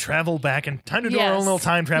 trying to travel back and time to do our own Yes. little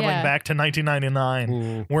time traveling Yeah. back to 1999,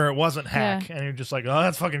 Mm. where it wasn't hack, Yeah. and you're just like, oh,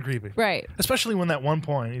 that's fucking creepy. Right. Especially when that one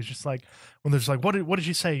point he's just like, when there's like, what did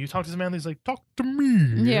you say? You talked to this man. He's like, talk to me.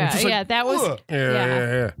 And Yeah, it's just like, yeah, that was- ugh.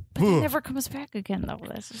 Yeah. But Ugh. it never comes back again, though.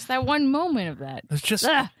 That's just that one moment of that. It's just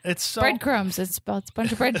Ugh. it's so Breadcrumbs. It's a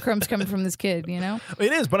bunch of breadcrumbs coming from this kid,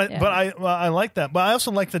 It is, but Yeah. I like that. But I also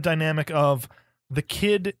like the dynamic of the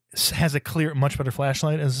kid has a much better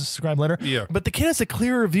flashlight, as described later. Yeah. But the kid has a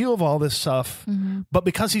clearer view of all this stuff. Mhm. But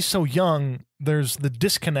because he's so young, there's the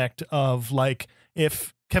disconnect of like,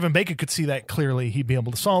 if Kevin Bacon could see that clearly, he'd be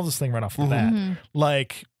able to solve this thing right off the bat. Mhm.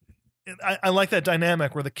 Like, I like that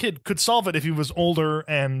dynamic where the kid could solve it if he was older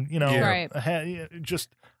and Right. just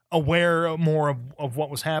aware more of what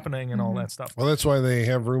was happening and all Mhm. that stuff. Well, that's why they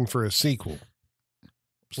have room for a sequel.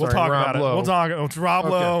 We'll Starring talk Rob about it. Lowe. We'll talk. It's Rob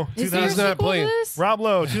Okay. Lowe. Is there a He's not sequel playing- to this? Rob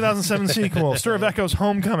Lowe, 2007 sequel, Stir of Echoes,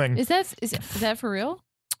 Homecoming. Is that for real?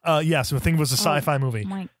 Yes, I think it was a sci-fi movie.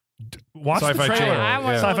 My Watch Sci-Fi the trailer. Channel, I wanna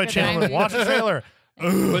yeah. look Sci-Fi at Channel. that. Watch the trailer.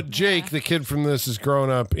 Ugh. But Jake, the kid from this, is grown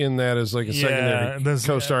up in that as like a secondary this-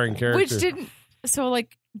 co-starring character. Which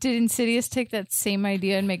did Insidious take that same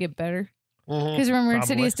idea and make it better? Mhm. Because remember, Probably.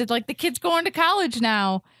 Insidious did like the kid's going to college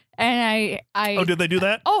now, and Oh, did they do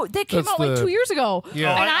that? that came That's out like the- 2 years ago.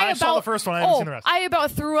 Yeah. and I saw the first one. I haven't seen the rest. I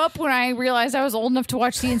about threw up when I realized I was old enough to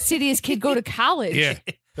watch the Insidious kid go to college. Yeah,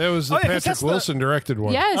 that was the Oh, yeah, 'cause Patrick that's the- Wilson directed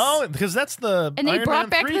one. Yes. Oh, because that's the And they Iron brought Man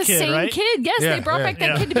back 3 the kid, same right? kid. Yes, Yeah, they brought yeah. back that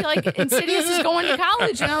Yeah. kid to be like, Insidious is going to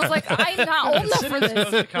college. And I was like, I'm not old enough for Insidious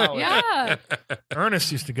goes this. to college. Yeah.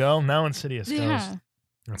 Ernest used to go. Now Insidious goes. Yeah.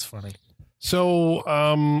 That's funny. So,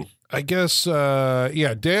 I guess,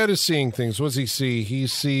 Dad is seeing things. What does he see? He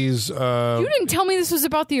sees. You didn't tell me this was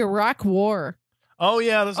about the Iraq War. Oh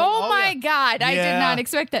yeah. There's Oh my yeah. God. I did Yeah. not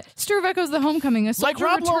expect that. Stir of Echoes, The Homecoming. A soldier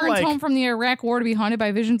Rob Lowe, returns home from the Iraq War to be haunted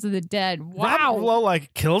by visions of the dead. Wow. Rob Lowe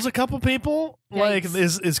like kills a couple people. Like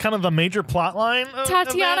Yikes. is kind of the major plot line. of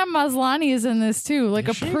Tatiana that. Maslany is in this too, like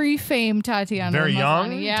Is a she? pre-fame Tatiana. Very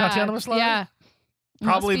young Maslany. Yeah. Tatiana Maslany? Yeah.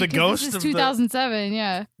 Probably Must the be, 'cause ghost This is of the- 2007.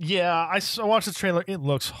 Yeah. Yeah, I watched the trailer. It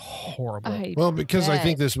looks horrible. Well, because I bet.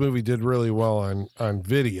 think this movie did really well on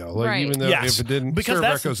video. Like Right. even though Yes, if it didn't, because Stir of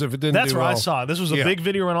that's- Echoes, if it didn't That's do where well, I saw it. This was a Yeah. big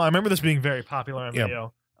video rental. I remember this being very popular on Yep.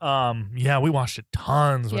 video. Yeah, we watched it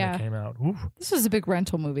tons when Yeah. it came out. Ooh. This was a big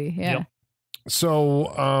rental movie. Yeah. Yep.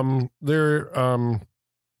 So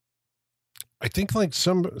I think like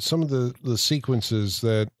some of the sequences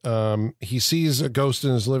that he sees a ghost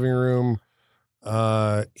in his living room.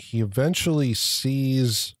 He eventually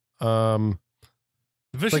sees The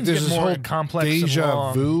visions like there's get this more whole complex and deja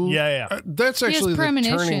long. vu. Yeah. That's He has actually the turning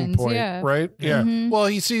premonitions, point, yeah. right? Yeah. Mhm. Well,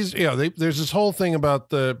 he sees. There's this whole thing about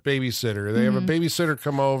the babysitter. They have a Mhm. babysitter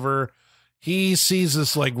come over. He sees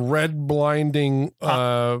this like red blinding.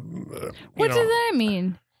 What does that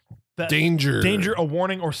mean? danger, a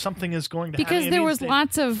warning, or something is going to happen. Because there was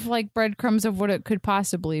lots of like breadcrumbs of what it could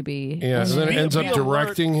possibly be. Yeah, and then it ends up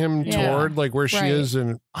directing him toward like where she is,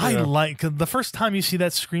 and I like the first time you see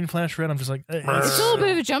that screen flash red. I'm just like, it's a little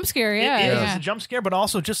bit of a jump scare. Yeah, it's a jump scare, but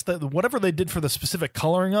also just whatever they did for the specific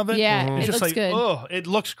coloring of it. Yeah, it's it just looks like, good. oh, it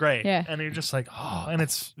looks great. Yeah, and you're just like, oh, and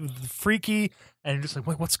it's freaky. And you're just like,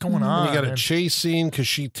 wait, what's going on? And you got a chase scene because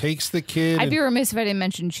she takes the kid. I'd be remiss if I didn't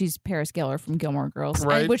mention she's Paris Geller from Gilmore Girls,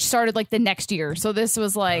 right? Which started like the next year. So this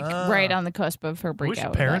was like right on the cusp of her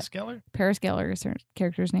breakout. Paris Geller? Paris Geller is her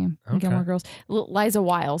character's name in Gilmore Girls. Liza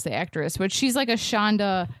Wiles, the actress, but she's like a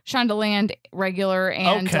Shonda Land regular,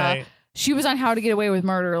 and she was on How to Get Away with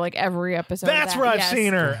Murder like every episode. That's where I've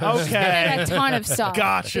seen her. Okay. And a ton of stuff.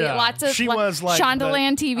 Gotcha. Lots of she was like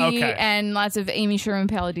Shondaland TV and lots of Amy Sherman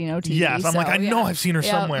Palladino TV. Yes, I'm like, I know I've seen her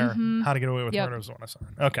somewhere. How to Get Away with Murder is the one I saw.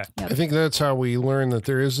 Okay. I think that's how we learn that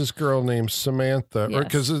there is this girl named Samantha,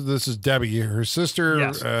 because this is Debbie, her sister.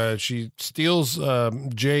 Yes. She steals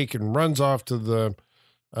Jake and runs off to the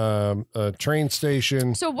train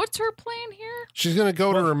station. So what's her plan here? She's going to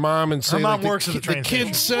go to her mom and say, her mom like, works at the train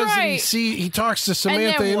kid station. says that he talks to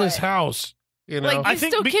Samantha in his house. You know? Like, you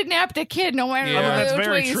still kidnapped a kid, no matter that's which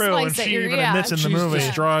very way you true, slice and it. she even admits in the movie. She's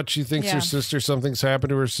distraught. She thinks her sister, something's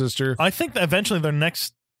happened to her sister. I think that eventually their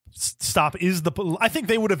next stop is I think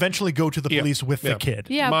they would eventually go to the police with the kid.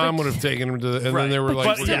 Yeah, mom would have taken him to and then they were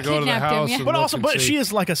like, we're going to go to the house. But she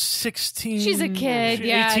is like a 16. She's a kid,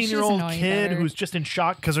 18-year-old kid who's just in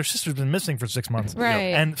shock because her sister's been missing for 6 months.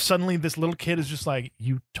 Right. And suddenly this little kid is just like,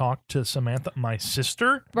 you talked to Samantha, my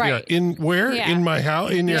sister? Right. Yeah. In where? Yeah. In my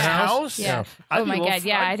house? In your house? Yeah. Oh my God.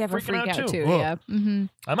 Yeah, I'd have a freak out too. Yeah. Mm-hmm.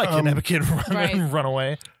 I might kidnap a kid and run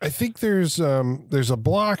away. I think there's a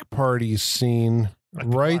block party scene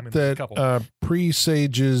that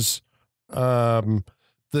presages the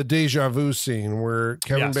deja vu scene where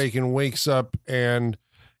Kevin Bacon wakes up and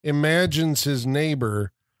imagines his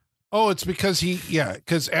neighbor. Oh, it's because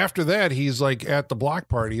because after that he's like at the block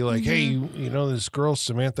party, like, hey, you know this girl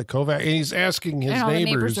Samantha Kovac, and he's asking his and all neighbors.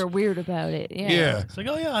 The neighbors are weird about it. Yeah, it's like,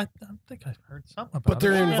 oh yeah, I think I've heard something about it. But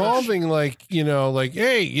they're involving like, like,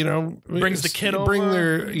 hey, brings the kid over, bring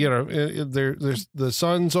their, there's the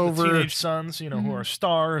sons over, the teenage sons, who are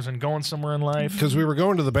stars and going somewhere in life. Because we were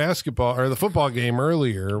going to the basketball or the football game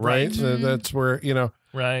earlier, right? That's where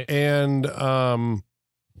right, and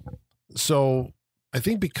so. I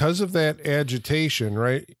think because of that agitation,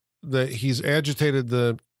 right, that he's agitated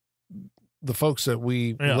the folks that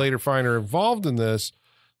we later find are involved in this,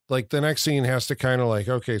 like the next scene has to kind of like,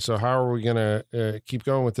 okay, so how are we going to keep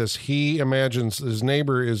going with this? He imagines his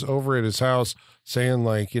neighbor is over at his house saying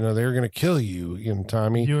like, they're going to kill you,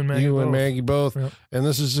 Tommy, you and Maggie both. Yep. And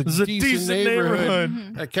this is a decent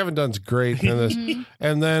neighborhood. Kevin Dunn's great in this.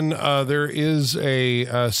 And then there is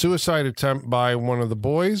a suicide attempt by one of the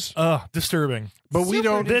boys. Disturbing. But we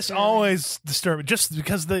don't. This always disturbing, just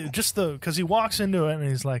because because he walks into it and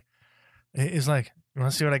he's like, you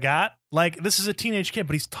want to see what I got? Like, this is a teenage kid,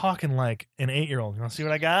 but he's talking like an 8-year-old. You want to see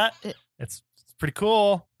what I got? It's pretty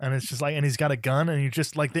cool. And it's just like, and he's got a gun, and you're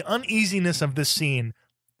just like, the uneasiness of this scene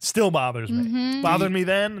still bothers me. Bothered me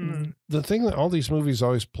then. And the thing that all these movies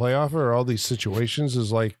always play off of, or all these situations,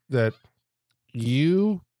 is like that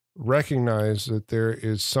you recognize that there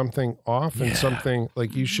is something off and something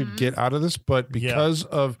like you should get out of this, but because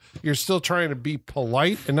of you're still trying to be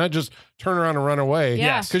polite and not just turn around and run away,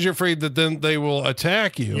 because you're afraid that then they will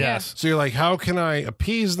attack you. So you're like, how can I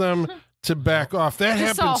appease them to back off? That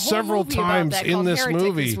happens several times in this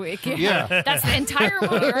movie. Yeah. That's the entire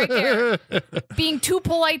movie right there. Being too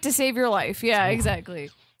polite to save your life. Yeah, exactly.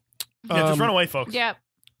 Just run away, folks. Yeah.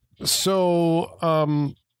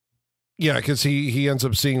 So yeah, because he ends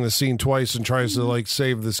up seeing the scene twice and tries to like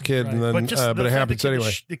save this kid, and then but it happens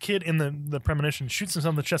anyway. The kid in the premonition shoots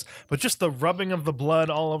himself in the chest, but just the rubbing of the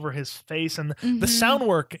blood all over his face, and the sound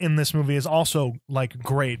work in this movie is also like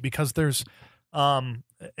great, because there's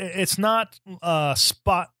it's not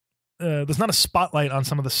there's not a spotlight on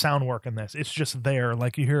some of the sound work in this. It's just there,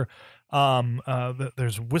 like you hear.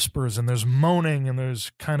 There's whispers and there's moaning and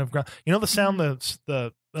there's kind of the sound that's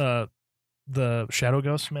the shadow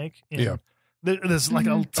ghosts make. There's like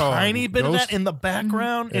a tiny bit of that in the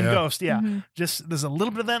background in Ghost. Just there's a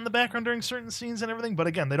little bit of that in the background during certain scenes and everything, but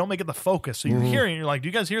again, they don't make it the focus. So you're hearing, you're like, do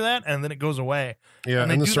you guys hear that? And then it goes away. Yeah,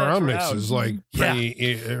 and the surround mix is like pretty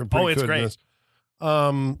it's good great.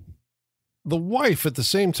 The wife at the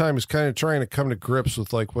same time is kind of trying to come to grips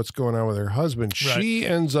with like what's going on with her husband. She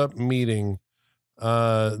ends up meeting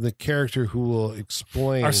the character who will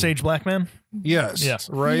explain Our sage black man. Yes.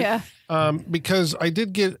 Right. Yeah. Because I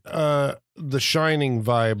did get the Shining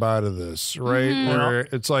vibe out of this, right? Mhm. Where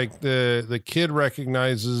it's like the kid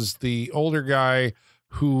recognizes the older guy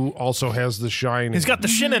who also has the Shining. He's got the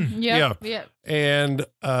shinin. Yeah. And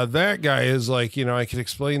that guy is like, I can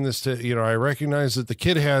explain this to, I recognize that the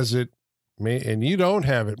kid has it, and you don't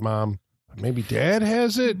have it, Mom. Maybe Dad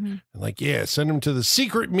has it. Mm-hmm. And like, yeah, send him to the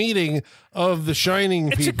secret meeting of the Shining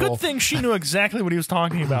It's people. a good thing she knew exactly what he was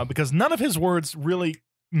talking about because none of his words really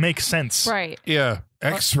make sense. Right. Yeah.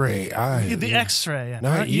 X-ray. The X-ray. Yeah.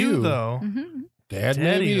 Not you. though. Mm-hmm. Dad, Daddy,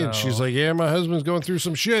 maybe. though. And she's like, yeah, my husband's going through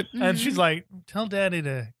some shit. And she's like, tell Daddy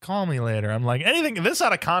to call me later. I'm like, anything this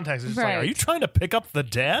out of context is just like, Right. are you trying to pick up the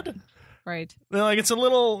dad? Right. They're like, it's a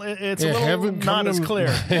little have him come not as to- clear.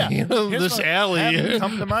 Yeah. Here's this what- alley. have him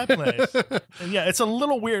come to my place. And yeah, it's a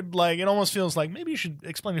little weird. Like, it almost feels like maybe you should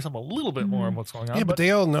explain yourself a little bit more of what's going on. Yeah, but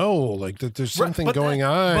they all know like that there's something Right, but going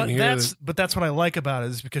that- on but here. that's what I like about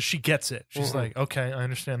it is because she gets it. She's Mhm. like, okay, I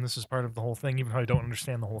understand this is part of the whole thing, even though I don't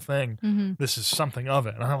understand the whole thing. Mm-hmm. This is something of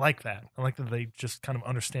it, and I like that. I like that they just kind of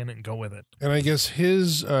understand it and go with it. And I guess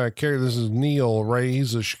his character, this is Neil, right?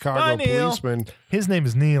 He's a Chicago Hi, Neil. policeman. His name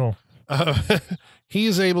is Neil.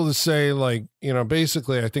 He's able to say, like,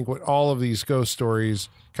 basically, I think what all of these ghost stories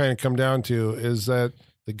kind of come down to is that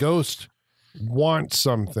the ghost wants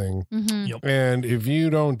something. Mm-hmm. Yep. And if you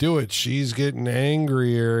don't do it, she's getting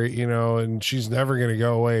angrier, and she's never going to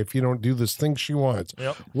go away if you don't do this thing she wants.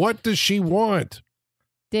 Yep. What does she want?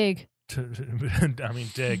 Dig. I mean,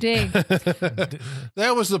 dig.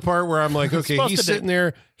 That was the part where I'm like, okay, Supposed he's to sitting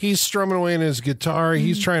there, he's strumming away in his guitar,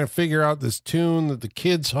 he's trying to figure out this tune that the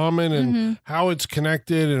kid's humming and how it's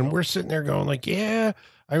connected, and we're sitting there going like, yeah.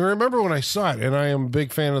 I remember when I saw it, and I am a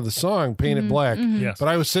big fan of the song Painted Black, Yes. but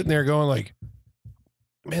I was sitting there going like,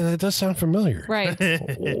 man, that does sound familiar. Right.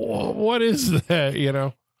 What is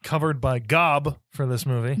that, Covered by Gob for this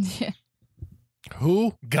movie. Yeah.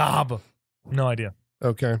 Who? Gob. No idea.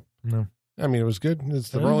 Okay. No. I mean, it was good. It's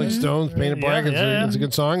the Rolling Stones, Painted Yeah, Black. yeah. It's a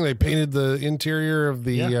good song. They painted the interior of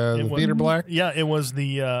the it was- theater black. Yeah, it was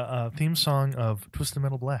the theme song of Twisted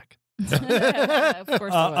Metal Black. Of course. it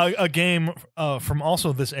was. A game from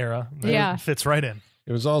also this era that Yeah. fits right in.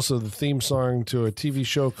 It was also the theme song to a TV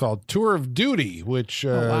show called Tour of Duty, which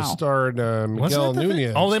wow. starred Miguel Wasn't it the thing?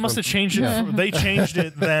 Nunez. Oh, they must have changed it. Yeah. They changed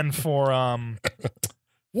it then for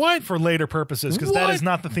What? for later purposes because that What? is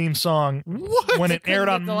not the theme song What? when it couldn't aired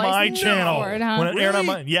get on the my license channel. for it, huh? When it aired on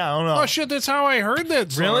Really? my I don't know. Oh shit! That's how I heard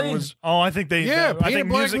that song. Really? Was, I think they. yeah, I Painted think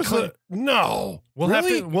Black music. was the, no. We'll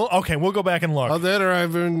really? have to. Okay, we'll go back and look. Oh, that or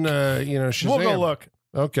I've been, Shazam. We'll go look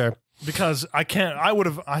Okay. because I can't. I would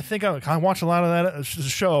have. I think I watched a lot of that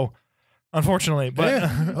show, unfortunately. But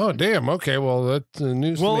Yeah. Oh, damn. Okay. Well, that's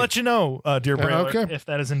news. to we'll me. let you know, dear Brailer, okay. if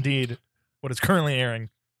that is indeed what is currently airing.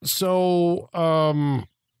 So,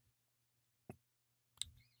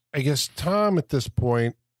 I guess Tom at this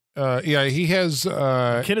point, he has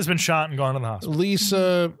Kid has been shot and gone to the hospital.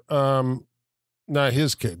 Lisa, not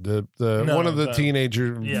his kid, the No, one of the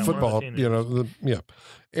teenager one of the football, teenagers.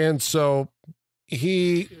 and so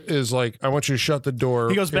he is like, I want you to shut the door.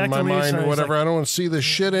 He goes back in my to Lisa, mind, or he's whatever. like, I don't want to see this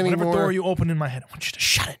shit Whatever anymore. door you open in my head, I want you to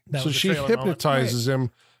shut it. That So was the she trailer moment. hypnotizes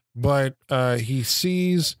him, but he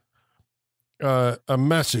sees a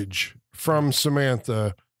message from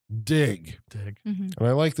Samantha. Dig. Dig. Mhm. And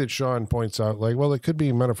I like that Sean points out, like, well, it could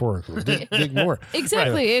be metaphorical. Dig more.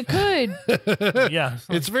 Exactly. It could. Yeah.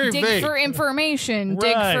 It's very Dig vague. for information.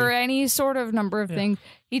 Right. Dig for any sort of number of things.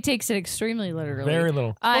 He takes it extremely literally. Very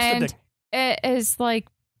little. Supposed to And dig. as like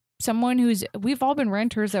someone we've all been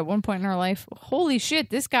renters at one point in our life. Holy shit,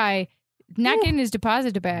 this guy not getting his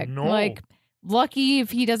deposit back. No. Like, lucky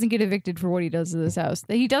if he doesn't get evicted for what he does to this house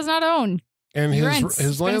that he does not own. And He his rents.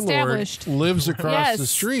 It's been landlord established. lives across Yes. the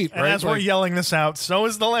street, And right? as we're Like, yelling this out, so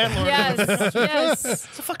is the landlord. Yes, yes.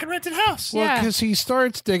 It's a fucking rented house. well, Yeah. because he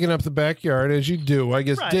starts digging up the backyard, as you do. I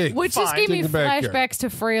guess Right. dig. Which just Fine. gave me Dig the backyard. flashbacks to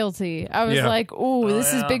frailty. I was Yeah. like, "Ooh, this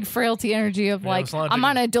is yeah. big frailty energy of Yeah, like there's a lot of I'm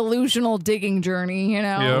on a delusional digging journey." You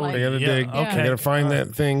know, Yep, like, I gotta Yeah, dig. okay. I gotta find All right.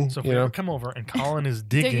 that thing. So if you we know, ever come over and Colin is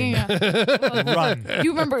digging, digging. run.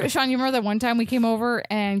 You remember, Sean? You remember that one time we came over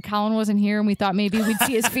and Colin wasn't here, and we thought maybe we'd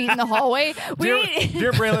see his feet in the hallway.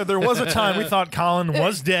 Dear Brailer, there was a time we thought Colin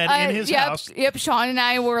was dead in his house. Yep. Sean and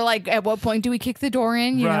I were like, at what point do we kick the door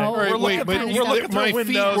in? You know, Right, wait, but my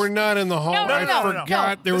feet were not in the hall. I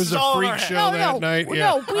forgot there was a freak show that night.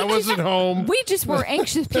 Yeah, I wasn't home. We just were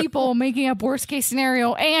anxious people making up worst case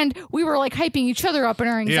scenario, and we were like hyping each other up in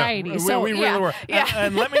our anxiety. So we really were. Yeah.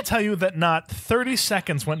 And let me tell you that not 30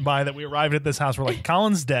 seconds went by that we arrived at this house. We're like,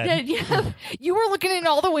 Colin's dead. Yeah. You were looking in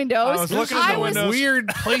all the windows. I was looking in the windows. Weird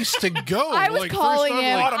place to go. I was calling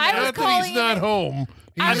him. He's not home.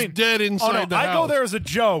 He's dead inside the house. I go there as a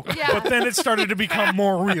joke, but then it started to become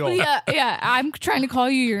more real. Yeah. I'm trying to call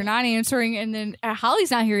you. You're not answering. And then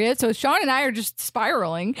Holly's not here yet. So Sean and I are just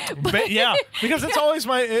spiraling. Because it's always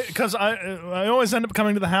because I always end up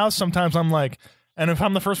coming to the house. Sometimes I'm like, and if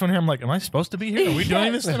I'm the first one here, I'm like, am I supposed to be here? Are we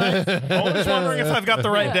doing this tonight? Always wondering if I've got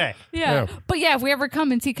the right day. Yeah. But if we ever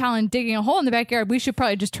come and see Colin digging a hole in the backyard, we should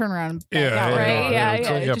probably just turn around and back out, right?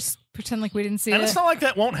 Yeah. Just pretend like we didn't see it. And it's not like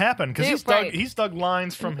that won't happen because he's dug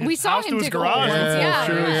lines from his house to his garage.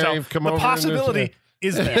 So the possibility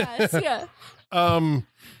is there. Yes, yeah.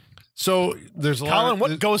 So there's a lot. Colin,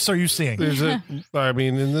 what ghosts are you seeing? I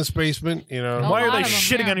mean, in this basement, why are they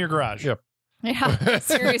shitting on your garage? Yep. Yeah,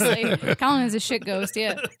 seriously. Colin is a shit ghost,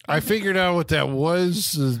 I figured out what that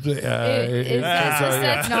was. That's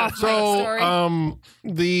not story.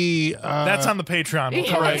 That's on the Patreon. We'll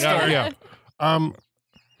tell that story. Yeah.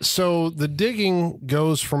 So the digging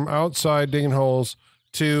goes from outside digging holes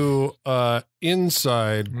to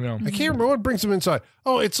inside. Yeah. I can't remember what brings him inside.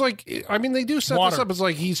 Oh, it's like, I mean, they do set this up. It's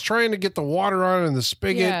like he's trying to get the water on in the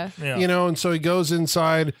spigot, and so he goes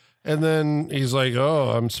inside and then he's like,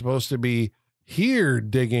 oh, I'm supposed to be here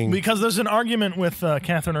digging. Because there's an argument with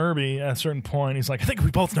Catherine Irby at a certain point. He's like, I think we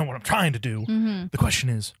both know what I'm trying to do. Mm-hmm. The question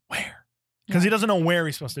is, where? Because he doesn't know where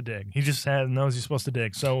he's supposed to dig. He just knows he's supposed to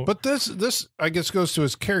dig. So, but this I guess goes to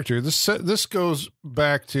his character. This goes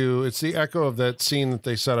back to, it's the echo of that scene that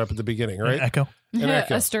they set up at the beginning, right? An echo.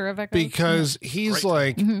 A stir of echoes. Because he's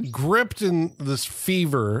gripped in this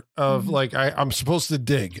fever of like, I'm supposed to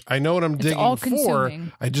dig. I know what I'm digging for.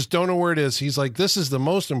 I just don't know where it is. He's like, this is the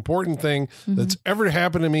most important thing that's ever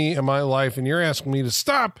happened to me in my life. And you're asking me to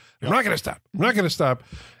stop. I'm not going to stop. I'm not going to stop.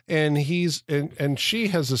 And and she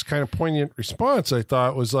has this kind of poignant response, I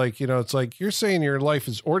thought, was like, it's like, you're saying your life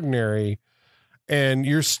is ordinary and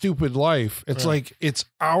your stupid life. It's like, it's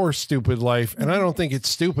our stupid life. And I don't think it's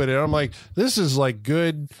stupid. And I'm like, this is like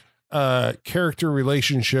good character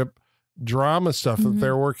relationship drama stuff that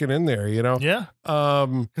they're working in there, Yeah.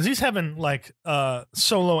 Because he's having like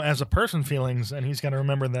solo as a person feelings, and he's got to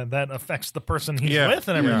remember that affects the person he's with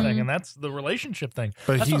and everything, and that's the relationship thing.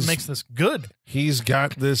 But that's what makes this good. He's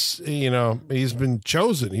got this, he's been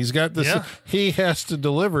chosen. He's got this. Yeah. He has to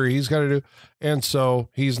deliver. He's got to do, and so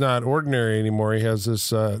he's not ordinary anymore. He has this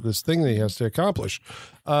this thing that he has to accomplish.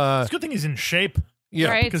 It's a good thing he's in shape. Yeah,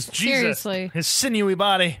 right? Because Jesus, his sinewy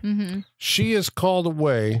body. Mm-hmm. She is called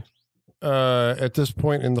away at this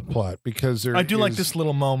point in the plot because I do like this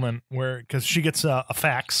little moment where, because she gets a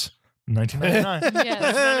fax, 1999,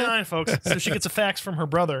 1999, folks. So she gets a fax from her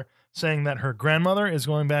brother saying that her grandmother is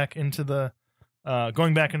going back into the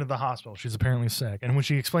hospital. She's apparently sick, and when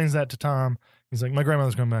she explains that to Tom, he's like, "My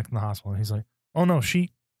grandmother's going back in the hospital." And he's like, "Oh no,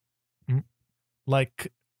 he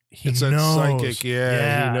it's knows." That psychic, he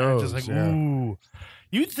knows. Just like, ooh,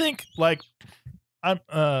 you'd think like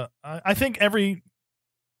I think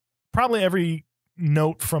probably every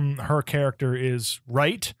note from her character is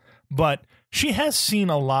right, but she has seen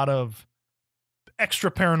a lot of extra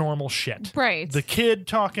paranormal shit. Right. The kid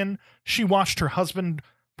talking, she watched her husband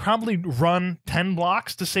probably run 10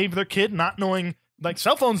 blocks to save their kid, not knowing, like,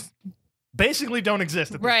 cell phones basically don't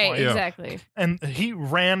exist at this point. Right, exactly. And he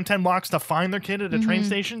ran 10 blocks to find their kid at a train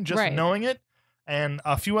station, just knowing it. And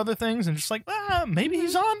a few other things, and just like, maybe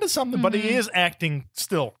he's on to something. But he is acting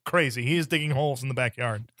still crazy. He is digging holes in the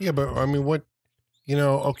backyard. Yeah, but I mean, what,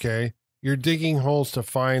 okay, you're digging holes to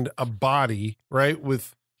find a body, right,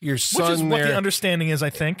 with your son there. Which is what the understanding is, I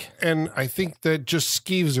think. And I think that just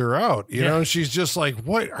skeeves her out, you know? She's just like,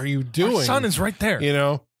 what are you doing? Our son is right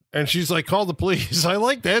there. And she's like, call the police. I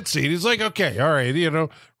like that scene. He's like, okay, all right,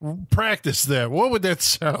 practice that. What would that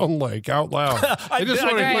sound like out loud? I just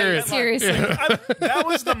want to hear it. Seriously. That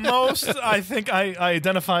was the most I think I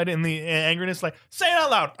identified in the angriness. Like, say it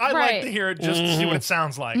out loud. I like to hear it just to see what it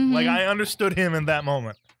sounds like. Like, I understood him in that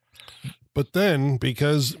moment. But then,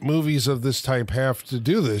 because movies of this type have to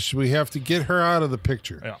do this, we have to get her out of the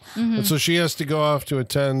picture. Yeah. And so she has to go off to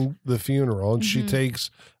attend the funeral, and she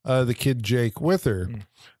takes the kid Jake with her.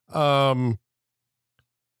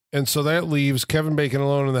 And so that leaves Kevin Bacon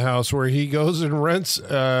alone in the house, where he goes and rents, like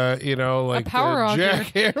a power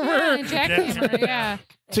jackhammer. Jackhammer,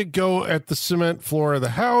 to go at the cement floor of the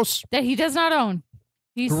house that he does not own.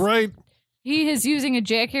 He's right. He is using a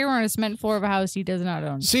jackhammer on a cement floor of a house he does not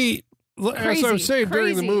own. See, as I was saying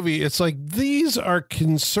during the movie, it's like these are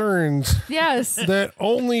concerns that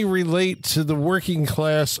only relate to the working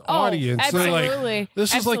class audience. Absolutely. They're like,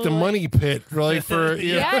 this is like the money pit, like for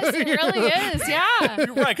yes, it really is. Yeah,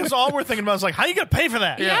 you're right. Because all we're thinking about is like, how are you going to pay for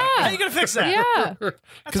that? Yeah, how are you going to fix that? Yeah,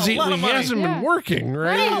 because he hasn't been working,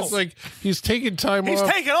 right? It's like he's taking time off. He's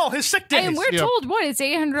taking all his sick days. And we're told it's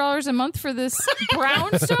 $800 a month for this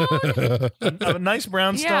brownstone, a nice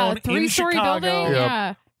brownstone, 3-story building.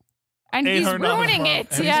 Yeah. And he's ruining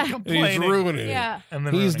it. He's ruining it. Yeah. And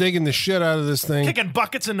then he's digging the shit out of this thing. Kicking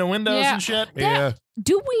buckets in the windows and shit.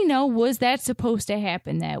 Do we know, was that supposed to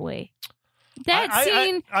happen that way? That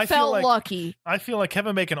scene felt lucky. I feel like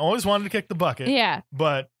Kevin Bacon always wanted to kick the bucket. Yeah.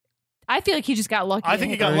 But I feel like he just got lucky. I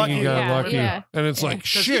think he got lucky. And it's like,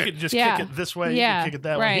 shit. He could just kick it this way. He could kick it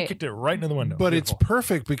that way. He kicked it right into the window. But it's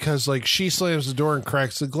perfect because, like, she slams the door and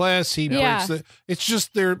cracks the glass. He breaks it. It's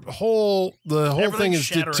just the whole thing is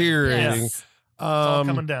shattering. deteriorating. Yes. It's all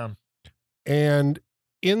coming down. And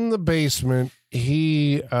in the basement,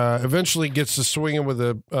 he eventually gets to swinging with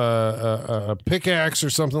a pickaxe or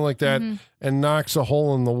something like that and knocks a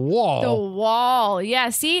hole in the wall. The wall. Yeah,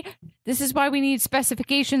 see? This is why we need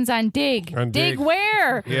specifications on dig. Dig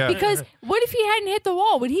where? Yeah. Because what if he hadn't hit the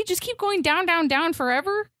wall? Would he just keep going down, down, down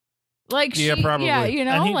forever? Like, probably. Yeah, you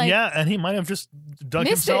know? And he might have just dug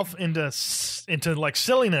himself into like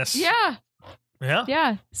silliness. Yeah. Yeah.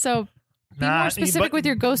 Yeah. So be more specific with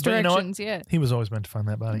your ghost directions. He was always meant to find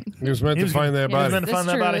that body. He was meant to find that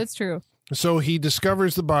body. That's true. So he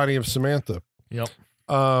discovers the body of Samantha. Yep.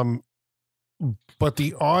 But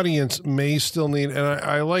the audience may still need, and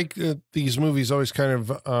I like that these movies always kind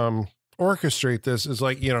of orchestrate this, is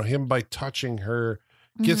like, him by touching her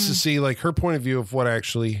gets to see like her point of view of what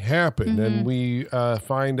actually happened. And we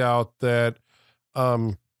find out that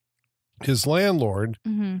his landlord,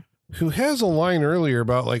 who has a line earlier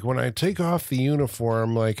about like, when I take off the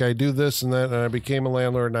uniform, like I do this and that, and I became a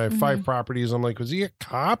landlord and I have 5 properties. I'm like, was he a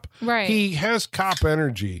cop? Right. He has cop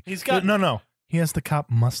energy. He's got no. He has the cop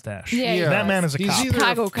mustache. Yeah. That man is a he's cop. Either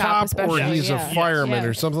Chicago a cop or he's a fireman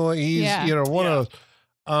or something like. He's one of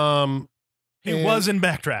those. He was in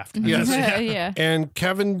Backdraft. Yes. Yeah. And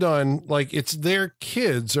Kevin Dunn, like, it's their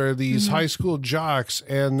kids are these high school jocks,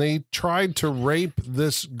 and they tried to rape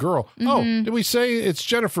this girl. Oh, did we say it's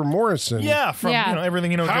Jennifer Morrison? Yeah, from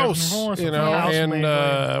everything House, House, and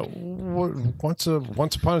Once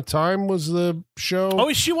Upon a Time was the show.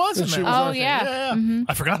 Oh, she was in that. Yeah.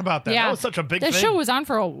 I forgot about that. Yeah. That was such a big thing. That show was on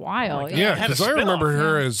for a while. Yeah, because I remember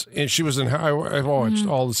her as, and she was in, I've watched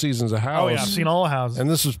all the seasons of House. Oh, yeah, I've seen all the Houses. And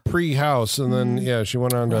this was pre-House, and then, she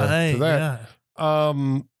went on to that. Yeah.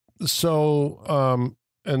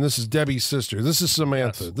 And this is Debbie's sister. This is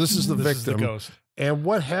Samantha. Yes. This is the victim. Is the ghost. And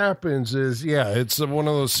what happens is, it's one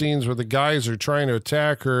of those scenes where the guys are trying to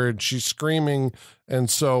attack her, and she's screaming, and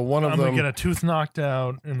so one of them... I'm going to get a tooth knocked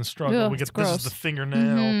out in the struggle. Ugh, this is the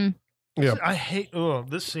fingernail. Yeah, I hate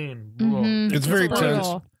this scene. It's very tense.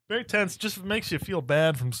 Very tense. Just makes you feel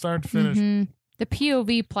bad from start to finish. The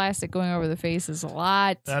POV plastic going over the face is a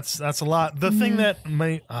lot. That's a lot. The thing that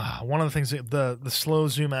may one of the things the slow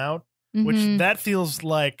zoom out, which that feels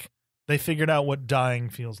like they figured out what dying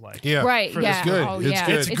feels like. Yeah, right. It's good. Oh,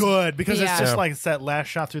 it's good because it's just like it's that last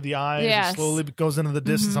shot through the eyes. It slowly goes into the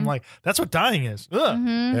distance. I'm like, that's what dying is.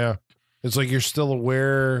 Yeah, it's like you're still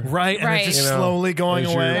aware, right? And it's just slowly going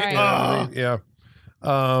away. Right. Yeah.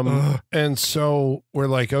 And so we're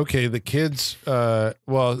like, okay, the kids,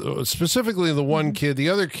 specifically the one kid, the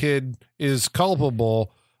other kid is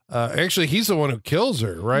culpable. Actually, he's the one who kills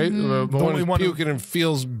her, right? The one who's puking and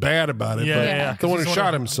feels bad about it. Yeah. The one who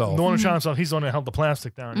shot himself. The one who shot himself, he's the one who held the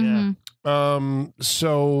plastic down.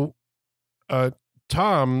 So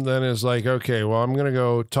Tom then is like, okay, well, I'm going to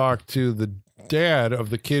go talk to the dad of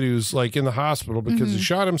the kid who's like in the hospital because he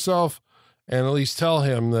shot himself. And at least tell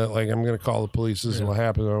him that, like, I'm going to call the police. This is what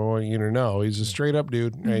happened. I want you to know. He's a straight up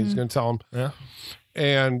dude. He's going to tell him. Yeah.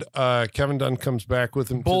 And Kevin Dunn comes back with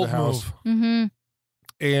him Bold to the house. Move.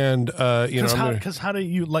 And, because how do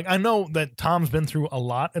you, like, I know that Tom's been through a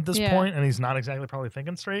lot at this point, and he's not exactly probably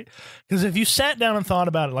thinking straight. Because if you sat down and thought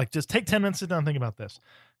about it, like, just take 10 minutes, sit down and think about this.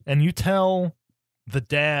 And you tell the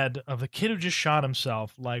dad of the kid who just shot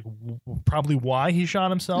himself, like, probably why he shot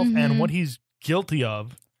himself and what he's guilty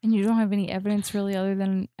of. And you don't have any evidence really other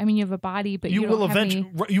than, you have a body, but you will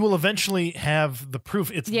eventually have the proof.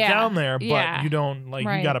 It's down there, but you don't, like,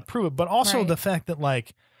 you got to prove it. But also the fact that,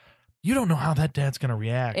 like, you don't know how that dad's going to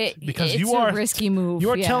react because it's a risky move. You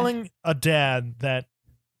are telling a dad that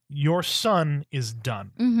your son is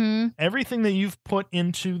done. Mm-hmm. Everything that you've put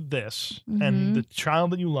into this and the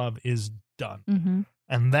child that you love is done. Mm-hmm.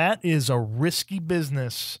 And that is a risky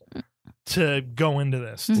business to go into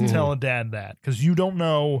this, to tell a dad that, because you don't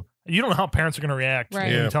know how parents are going to react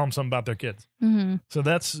when you tell them something about their kids. Mm-hmm. So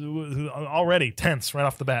that's already tense right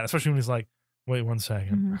off the bat, especially when he's like, wait 1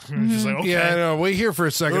 second. Mm-hmm. Just like, okay. Yeah, I know. Wait here for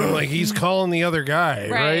a second. I'm like, he's calling the other guy,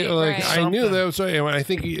 right? Like, I knew that was. I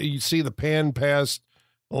think you see the pan past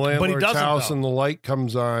the landlord's house and the light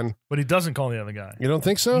comes on. But he doesn't call the other guy. You don't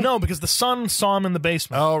think so? No, because the son saw him in the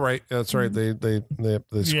basement. Oh, right. That's right. They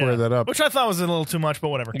square that up. Which I thought was a little too much, but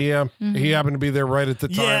whatever. Yeah. He happened to be there right at the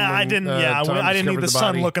time. Yeah, when, I didn't. I didn't need the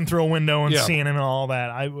son looking through a window and seeing him and all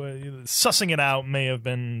that. Sussing it out may have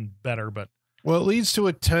been better, but. Well, it leads to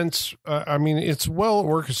a tense. I mean, it's well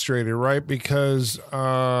orchestrated, right? Because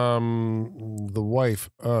the wife.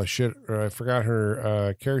 Oh shit! I forgot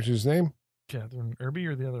her character's name. Catherine Irby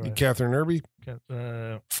or the other one? Catherine Irby.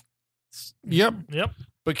 Yep. Yep.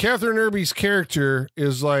 But Catherine Irby's character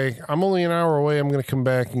is like, I'm only an hour away. I'm going to come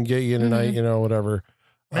back and get you tonight. You know, whatever.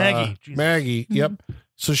 Maggie. Maggie. Yep.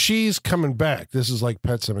 So she's coming back. This is like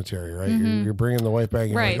Pet Sematary, right? You're bringing the wife back.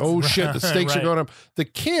 And you're like, oh shit, the stakes are going up. The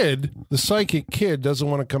kid, the psychic kid, doesn't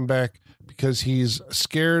want to come back because he's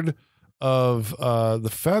scared of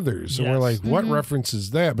the feathers. And we're like, what reference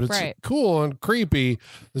is that? But it's cool and creepy.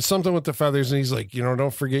 There's something with the feathers. And he's like,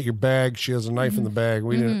 don't forget your bag. She has a knife in the bag.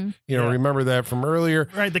 We didn't, remember that from earlier.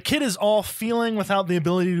 Right. The kid is all feeling without the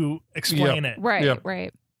ability to explain it.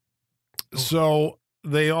 Right. So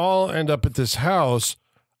they all end up at this house.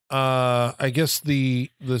 I guess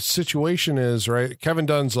the situation is, right, Kevin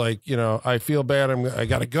Dunn's like, I feel bad. I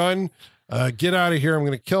got a gun. Get out of here. I'm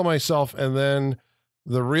going to kill myself. And then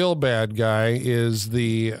the real bad guy is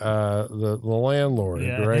the landlord,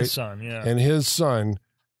 right? And his son, and his son,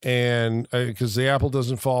 and because the apple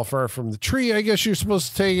doesn't fall far from the tree, I guess you're supposed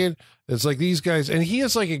to take it. It's like these guys, and he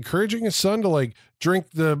is like encouraging his son to like drink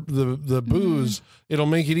the booze. It'll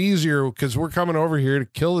make it easier because we're coming over here to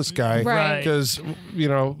kill this guy, because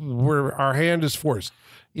our hand is forced.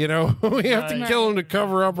 We have to kill him to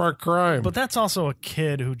cover up our crime. But that's also a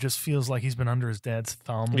kid who just feels like he's been under his dad's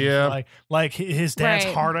thumb. Yeah. Like his dad's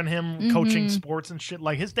hard on him coaching sports and shit.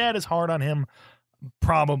 Like his dad is hard on him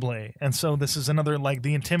probably. And so this is another, like,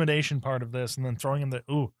 the intimidation part of this, and then throwing him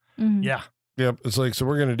yeah. Yep. It's like, so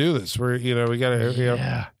we're going to do this. We got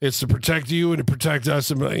to, it's to protect you and to protect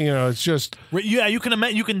us. And, it's just. Yeah. You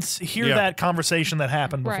can hear that conversation that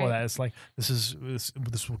happened before that. It's like, this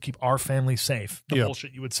will keep our family safe. The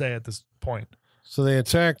bullshit you would say at this point. So they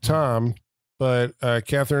attack Tom, but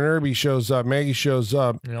Catherine Irby shows up. Maggie shows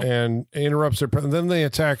up and interrupts her. Then they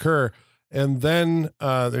attack her. And then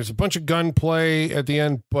there's a bunch of gunplay at the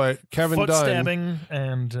end, but Kevin Dunn. Foot stabbing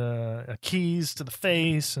and keys to the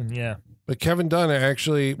face, and But Kevin Dunn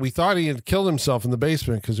actually, we thought he had killed himself in the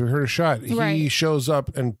basement because we heard a shot. He shows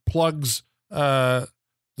up and plugs the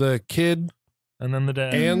kid. And then the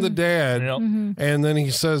dad. And the dad. And then he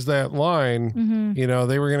says that line,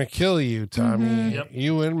 they were going to kill you, Tommy.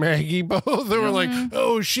 You and Maggie both. They were like,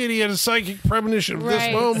 oh, shit, he had a psychic premonition of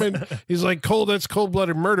this moment. He's like, that's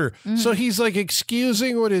cold-blooded murder. So he's like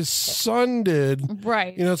excusing what his son did.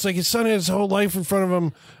 Right. It's like his son had his whole life in front of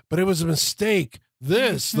him, but it was a mistake.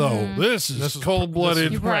 This, though, this is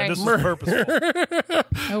cold-blooded murder. This is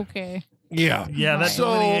purposeful. Okay. Yeah. That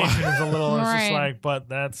delineation is a little. It's just like, but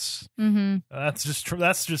that's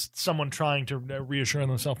just someone trying to reassure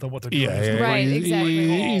themselves that what they're doing. is right. Exactly.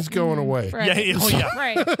 He's going away. Right.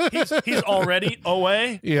 Right. He's already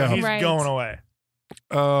away. Yeah. He's going away.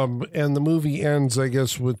 And the movie ends, I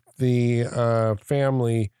guess, with the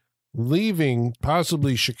family leaving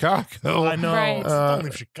possibly Chicago. I know. Right. Don't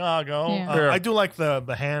leave Chicago. Yeah. I do like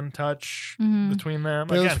the hand touch between them.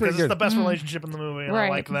 Again, because it's the best relationship in the movie, and I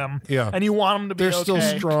like them. Yeah. And you want them to be They're still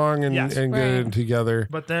strong and good together.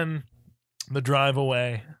 But then the drive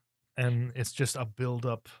away, and it's just a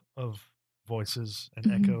buildup of voices and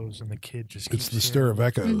echoes, and the kid just keeps It's the stir of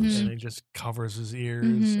echoes. and he just covers his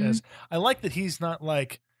ears. As I like that he's not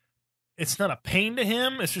like, it's not a pain to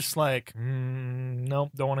him. It's just like,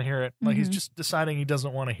 nope, don't want to hear it. Like he's just deciding he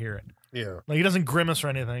doesn't want to hear it. Yeah. Like he doesn't grimace or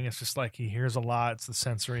anything. It's just like he hears a lot. It's the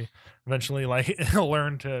sensory. Eventually, like he'll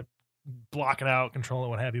learn to block it out, control it,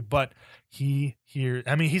 what have you. But he hears.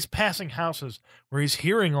 I mean, he's passing houses where he's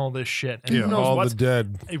hearing all this shit. And who knows all what's, the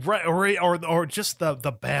dead. Right, or just the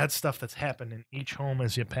bad stuff that's happened in each home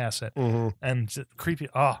as you pass it, and just creepy.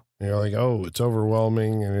 You're like, it's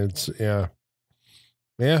overwhelming, and it's yeah.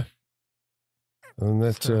 And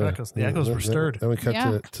that's The echoes were stirred. Then we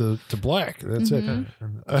cut to black. That's it.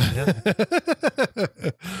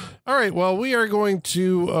 All right. Well, we are going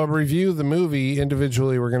to review the movie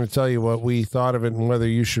individually. We're going to tell you what we thought of it and whether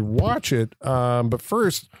you should watch it. But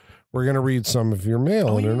first, we're going to read some of your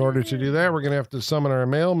mail. And in order to do that, we're going to have to summon our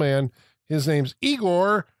mailman. His name's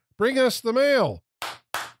Igor. Bring us the mail.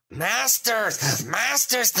 Masters,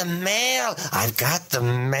 the mail. I've got the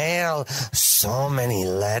mail. So many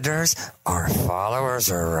letters. Our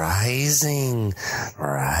followers are rising.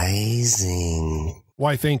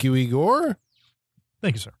 Why, thank you, Igor.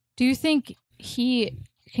 Thank you, sir. Do you think he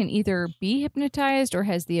can either be hypnotized or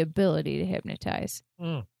has the ability to hypnotize?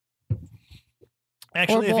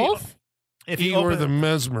 Actually, or both? If he Igor the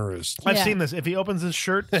mesmerist. I've seen this. If he opens his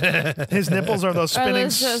shirt, his nipples are those spinning,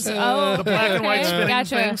 the black and white spinning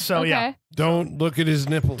things. So yeah, don't look at his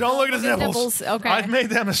nipples. Don't look at his nipples. Okay, I've made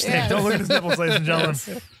that mistake. Yes. Don't look at his nipples, ladies and gentlemen.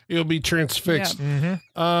 You'll be transfixed.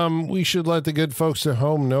 Yeah. We should let the good folks at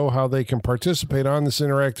home know how they can participate on this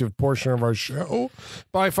interactive portion of our show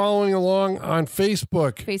by following along on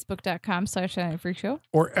Facebook. Facebook.com/SaturdayNightFreakShow.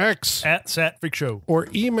 Or X. At Sat Freak Show. Or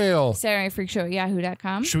email.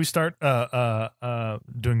 SaturdayNightFreakShow@yahoo.com. Should we start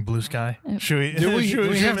doing Blue Sky? Should we? Do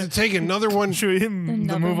we have to take another one? Should we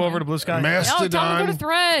move over to Blue Sky? Mastodon. No, tell them to go to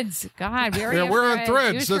Threads. God, we already have we're on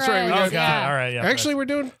Threads. Use That's right. We Threads. got- All right. Yeah. Actually, we're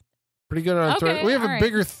doing pretty good on Threads. We have a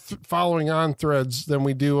bigger following on Threads than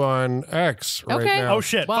we do on X right now. Oh,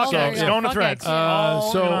 shit. Well, Fuck there X. you go. Going to Fuck Threads. X, yeah.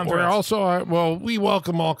 So we're also we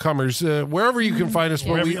welcome all comers wherever you can find us,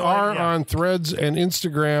 but Wherever we you like, are yeah. on Threads and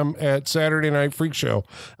Instagram at Saturday Night Freak Show.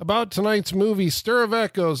 About tonight's movie, Stir of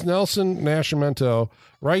Echoes, Nelson Nascimento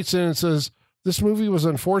writes in and says, this movie was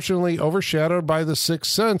unfortunately overshadowed by The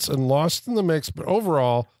Sixth Sense and lost in the mix, but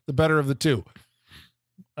overall, the better of the two.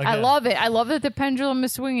 I love it. I love that the pendulum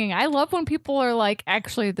is swinging. I love when people are like,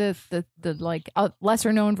 actually, the like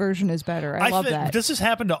lesser known version is better. I love that. Does this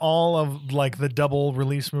happen to all of like the double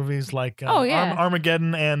release movies, like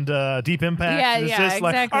Armageddon and Deep Impact? Yeah, It's yeah, just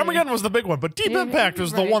like exactly. Armageddon was the big one, but Deep Yeah, Impact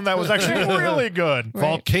was the right. one that was actually really good. Right.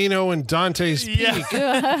 Volcano and Dante's Peak.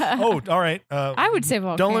 Yeah. Oh, all right. I would say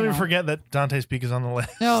Volcano. Don't let me forget that Dante's Peak is on the list.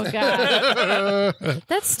 Oh, God.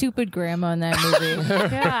 That stupid grandma in that movie.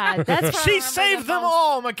 God, that's what I She remember saved the them most.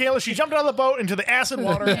 all, Michaela. She jumped out of the boat into the acid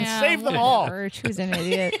water and Yeah, saved them all. whatever. She was an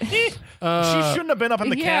idiot. She shouldn't have been up in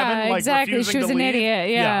the Yeah, cabin, like exactly. refusing She was to an leave. idiot.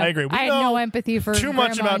 Yeah, I agree. We I had know no empathy for too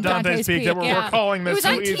much Grandma about in Dante's Peak that we're Yeah. recalling this It was so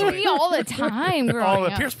on easily. TV all the time. All growing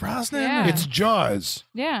the up. Pierce Brosnan. Yeah. It's Jaws.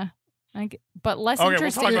 Yeah. But less Okay, we'll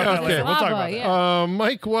interesting. talk about that than later. We'll talk Lava, about that. yeah.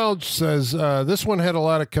 Mike Welch says, this one had a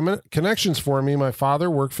lot of connections for me. My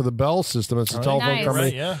father worked for the Bell System. It's a telephone Nice. company.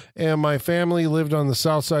 Right, yeah. And my family lived on the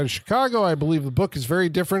south side of Chicago. I believe the book is very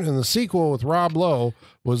different, and the sequel with Rob Lowe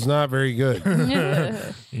was not very good.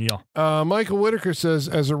 Yeah. Michael Whitaker says,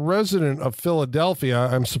 as a resident of Philadelphia,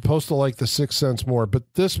 I'm supposed to like The Sixth Sense more, but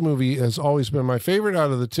this movie has always been my favorite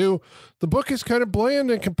out of the two. The book is kind of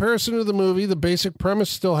bland in comparison to the movie. The basic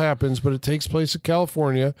premise still happens, but it takes place in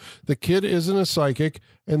California. The kid isn't a psychic,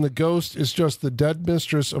 and the ghost is just the dead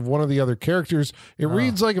mistress of one of the other characters. It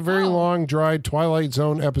reads like a very long, dry Twilight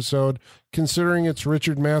Zone episode. Considering it's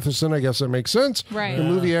Richard Matheson, I guess that makes sense. Right. The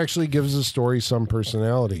movie actually gives the story some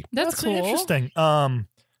personality. That's cool. Interesting.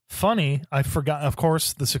 Funny, I forgot. Of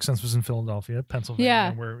course, The Sixth Sense was in Philadelphia, Pennsylvania,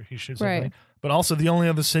 Yeah. where he shoots Right. everything. But also the only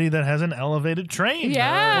other city that has an elevated train.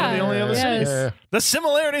 Yeah. One of the only other Yes. cities. The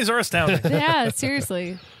similarities are astounding. Yeah,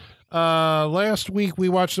 seriously. Last week we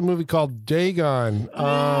watched a movie called Dagon.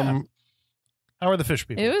 How are the fish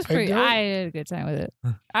people? It was pretty. don't- I had a good time with it.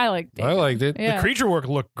 I liked it. I liked it. Yeah. The creature work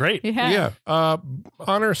looked great. Yeah. Yeah. On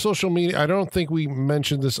our social media, I don't think we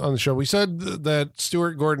mentioned this on the show. We said that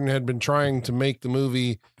Stuart Gordon had been trying to make the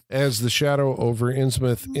movie as the shadow over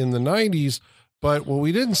Innsmouth in the 90s. But what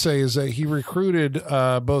we didn't say is that he recruited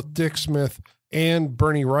both Dick Smith and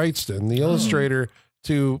Bernie Wrightston, the illustrator,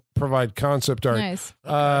 to provide concept art. Nice.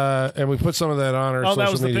 And we put some of that on our Oh, social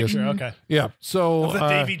that was the media. picture. Okay. Yeah. So Of the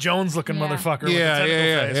Davy Jones looking Yeah. motherfucker with the yeah,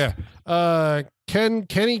 tentacle face. yeah.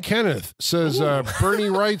 Kenny Kenneth says Bernie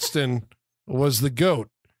Wrightston was the goat.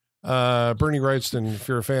 Bernie Wrightston, if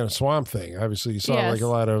you're a fan of Swamp Thing, obviously you saw Yes. like a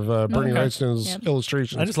lot of Bernie Okay. Wrightston's Yep.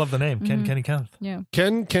 illustrations. I just love the name. Kenny Kenneth. Yeah.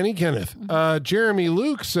 Kenny Kenneth. Jeremy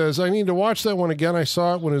Luke says, I need to watch that one again. I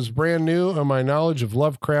saw it when it was brand new and my knowledge of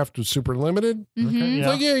Lovecraft was super limited. Mhm. It's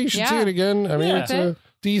like, yeah, you should see Yeah. it again. I mean, Yeah. it's a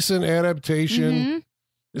decent adaptation. Mhm.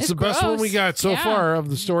 It's It's the best one we gross. got so Yeah. far of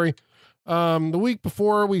the story. The week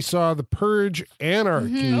before we saw The Purge Anarchy.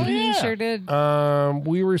 Mhm. yeah. Sure did.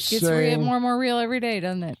 We were Gets saying more and more real every day,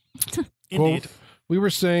 doesn't it? Indeed. we were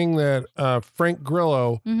saying that Frank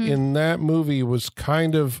Grillo Mhm. in that movie was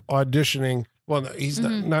kind of auditioning. Well, no, he's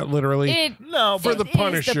not literally. No, for but the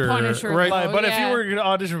Punisher, right? though, but if yeah. you were going to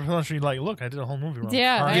audition for Punisher, you'd like, look, I did a whole movie wrong.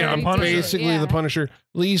 Yeah, I'm yeah, Punisher. Basically the Punisher.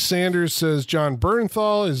 Lee Sanders says John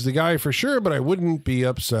Bernthal is the guy for sure, but I wouldn't be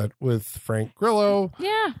upset with Frank Grillo.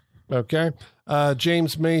 Yeah. Okay.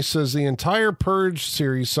 James May says the entire Purge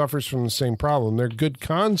series suffers from the same problem. They're good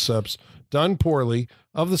concepts done poorly.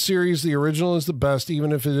 Of the series, the original is the best,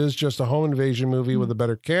 even if it is just a home invasion movie with a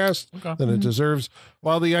better cast than it deserves.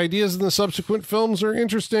 While the ideas in the subsequent films are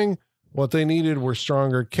interesting, what they needed were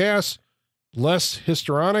stronger casts, less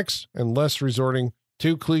histrionics, and less resorting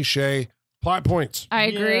to cliche plot points. I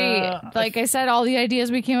agree. Like I said, all the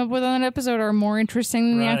ideas we came up with on that episode are more interesting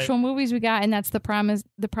than the actual movies we got, and that's the problem.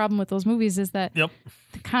 The problem with those movies is that the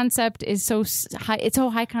concept is so high. It's so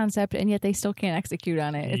high concept, and yet they still can't execute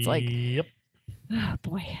on it. It's like, oh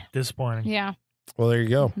boy, disappointing. Yeah. Well, there you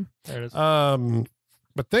go. There it is.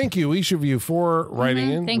 But thank you, each of you, for writing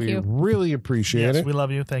in. Thank you. Really appreciate it. We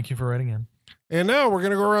love you. Thank you for writing in. And now we're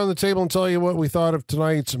going to go around the table and tell you what we thought of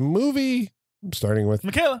tonight's movie. Starting with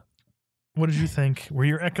Michaela. What did you think? Were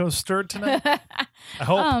your echoes stirred tonight? I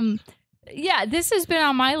hope. Yeah, this has been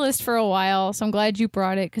on my list for a while, so I'm glad you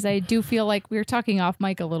brought it because I do feel like we were talking off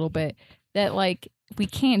mic a little bit that like we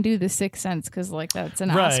can't do The Sixth Sense because like that's an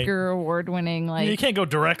Oscar award winning like you can't go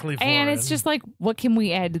directly for and it. it's just like what can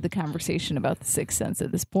we add to the conversation about The Sixth Sense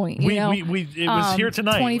at this point? It was here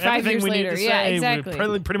tonight. 25 Everything years we later, need to yeah, say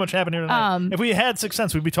exactly. pretty much happened here tonight. If we had Sixth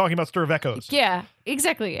Sense, we'd be talking about Stir of Echoes. Yeah,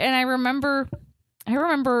 exactly. And I remember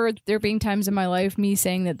there being times in my life me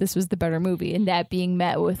saying that this was the better movie and that being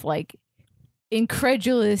met with like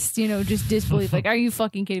incredulous, just disbelief. Like, are you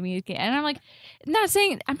fucking kidding me? And I'm like, I'm not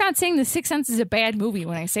saying The Sixth Sense is a bad movie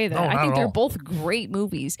when I say that. No, I think at they're all. both great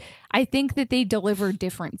movies. I think that they deliver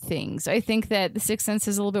different things. I think that The Sixth Sense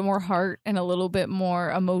has a little bit more heart and a little bit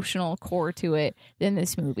more emotional core to it than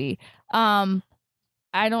this movie.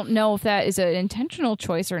 I don't know if that is an intentional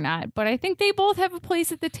choice or not, but I think they both have a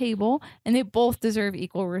place at the table and they both deserve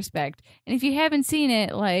equal respect. And if you haven't seen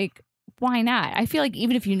it, like, why not? I feel like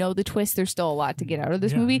even if you know the twist, there's still a lot to get out of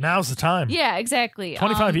this movie. Now's the time. Yeah, exactly.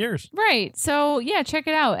 25 years. Right. So, yeah, check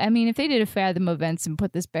it out. I mean, if they did a Fathom events and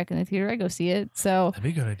put this back in the theater, I'd go see it. So That'd be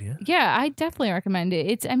a good idea. yeah, I definitely recommend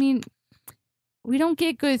it. We don't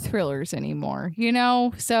get good thrillers anymore,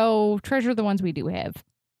 so treasure the ones we do have.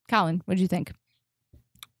 Colin, what did you think?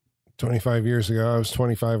 25 years ago, I was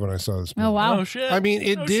 25 when I saw this movie. Oh, wow. Oh, shit. I mean,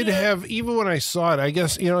 it did have, even when I saw it, I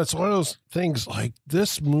guess, it's one of those things like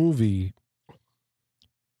this movie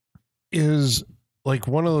is like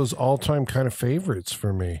one of those all-time kind of favorites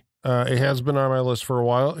for me. It has been on my list for a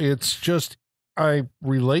while. It's just, I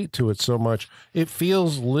relate to it so much. It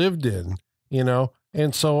feels lived in,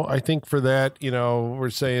 And so I think for that, we're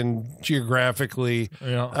saying geographically,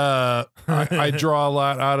 I draw a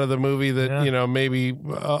lot out of the movie that, maybe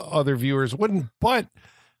other viewers wouldn't. But,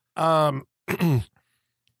 I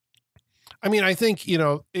mean, I think,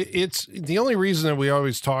 it's the only reason that we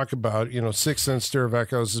always talk about, Sixth Sense, Stir of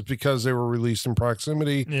Echoes is because they were released in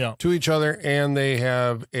proximity to each other. And they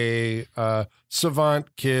have a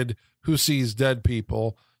savant kid who sees dead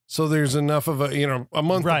people. So there's enough of a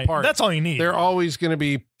month apart. That's all you need. They're always going to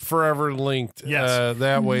be forever linked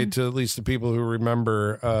that way to at least the people who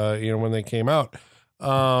remember, when they came out.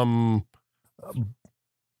 And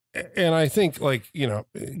I think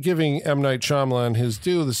giving M. Night Shyamalan his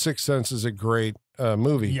due, The Sixth Sense is a great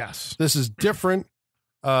movie. Yes. This is different.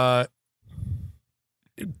 To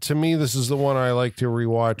me, this is the one I like to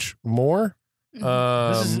rewatch more.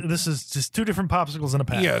 This is just two different popsicles in a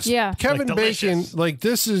pack. Yes. Yeah. Kevin Bacon,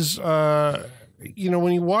 this is,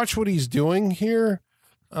 when you watch what he's doing here,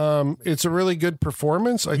 it's a really good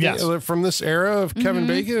performance. I think from this era of Kevin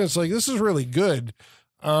Bacon, it's like, this is really good.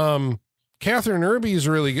 Catherine Irby is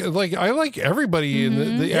really good. Like, I like everybody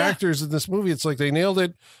in the actors in this movie. It's like they nailed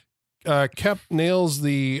it. Kep nails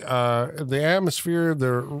the atmosphere,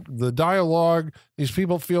 the dialogue. These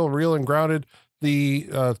people feel real and grounded.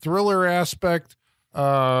 The thriller aspect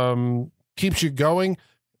keeps you going.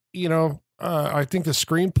 I think the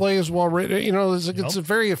screenplay is well written. It's a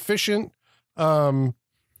very efficient,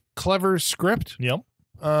 clever script. Yep.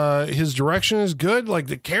 His direction is good. Like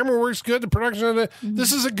the camera works good. The production of it.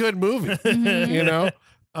 This is a good movie.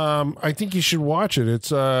 I think you should watch it.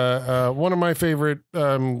 It's one of my favorite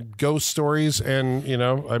ghost stories, and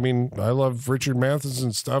I mean, I love Richard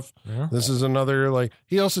Matheson stuff. Yeah. This is another like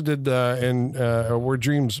he also did Where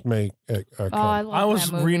Dreams May Come. I was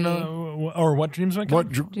that movie. reading, or What Dreams May Come?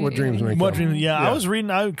 What Dreams May What Come. Dreams? Yeah, I was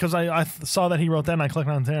reading because I saw that he wrote that, and I clicked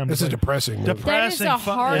on it. This is depressing. movie. That is a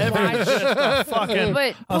hard watch. Fucking.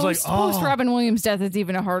 But I was like, post Robin Williams' death, it's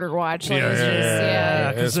even a harder watch. Like, it's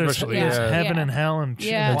just, because especially there's yeah. heaven Yeah. and hell and,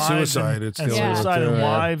 Yeah. And wives suicide. It's and still suicide and yeah.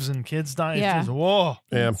 wives and kids dying. Yeah. It's just, whoa.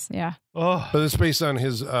 Yeah. Yeah. Oh. But it's based on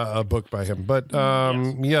his a book by him. But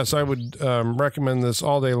yes, I would recommend this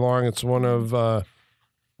all day long. It's one of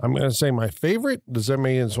I'm going to say my favorite. Does that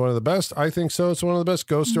mean it's one of the best? I think so. It's one of the best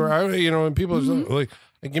ghost stories. And people are like,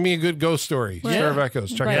 give me a good ghost story. Right. Star of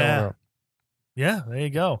Echoes. Check Right. that one out. Yeah, there you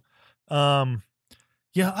go.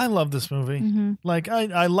 Yeah, I love this movie. Mm-hmm. Like,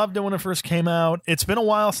 I loved it when it first came out. It's been a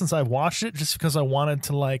while since I watched it, just because I wanted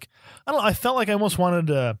to I felt like I almost wanted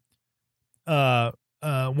to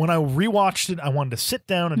when I rewatched it, I wanted to sit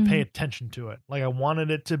down and pay attention to it. Like, I wanted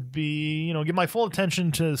it to be, give my full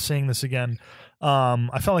attention to seeing this again.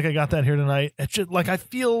 I felt like I got that here tonight. It's just like I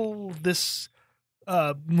feel this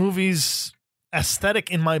movie's aesthetic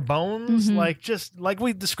in my bones, just like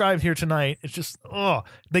we described here tonight. It's just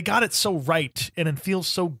they got it so right, and it feels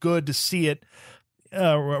so good to see it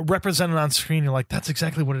represented on screen. You're like, that's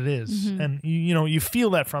exactly what it is, and you feel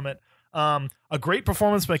that from it. A great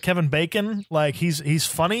performance by Kevin Bacon. Like, he's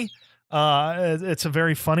funny. It's a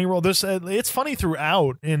very funny role. It's funny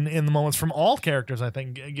throughout in the moments from all characters. I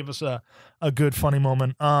think give us a good funny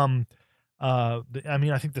moment.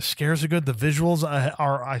 I think the scares are good. The visuals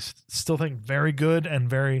are I still think very good and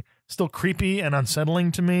very still creepy and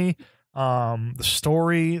unsettling to me. The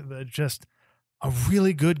story, just a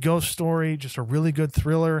really good ghost story, just a really good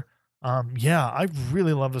thriller. I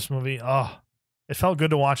really love this movie. It felt good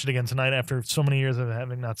to watch it again tonight after so many years of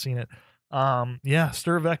having not seen it.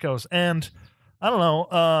 Stir of Echoes. And I don't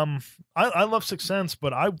know. I love Sixth Sense,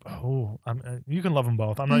 but you can love them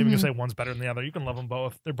both. I'm not even gonna say one's better than the other. You can love them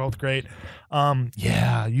both. They're both great.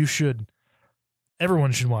 You should.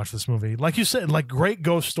 Everyone should watch this movie. Like you said, like great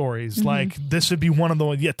ghost stories. Like this would be one of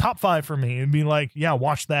the top 5 for me. It'd be like,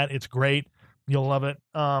 watch that. It's great. You'll love it.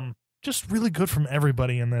 Just really good from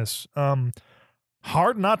everybody in this.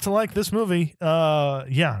 Hard not to like this movie.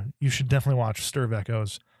 You should definitely watch Stir of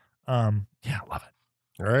Echoes. Love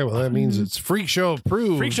it. All right. Well, that means it's Freak Show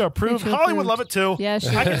approved. Freak Show approved. Freak Show Holly would approved. love it too. Yeah,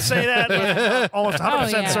 sure. I can say that with almost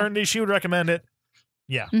 100% yeah. certainty. She would recommend it.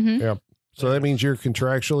 Yeah. Yeah. So that means you're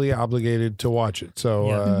contractually obligated to watch it.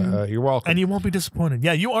 So you're welcome. And you won't be disappointed.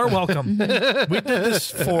 Yeah, you are welcome. We did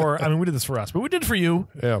this for us, but we did it for you.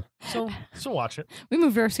 Yeah. So watch it. We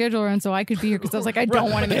moved our schedule around so I could be here because I was like, I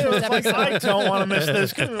don't want to miss this episode. I don't want to miss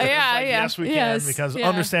this. Yes, we can, because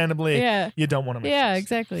understandably, you don't want to miss Yeah, this.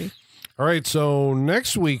 exactly. All right. So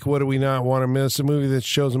next week, what do we not want to miss? A movie that's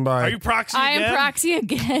chosen by. Are you proxy I again? am proxy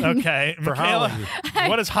again. Okay. For Michaela, Holly.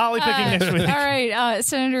 what is Holly picking next week? All right.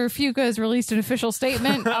 Senator Fuqua has released an official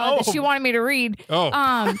statement that she wanted me to read.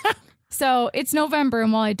 Oh. So it's November,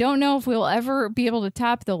 and while I don't know if we'll ever be able to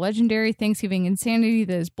top the legendary Thanksgiving insanity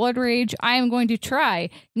that is Blood Rage, I am going to try.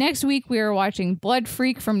 Next week, we are watching Blood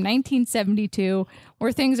Freak from 1972,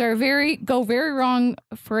 where things go very wrong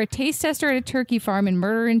for a taste tester at a turkey farm and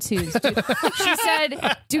murder ensues. She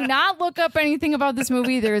said, do not look up anything about this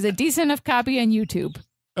movie. There is a decent enough copy on YouTube.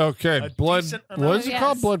 Okay. Blood. What is it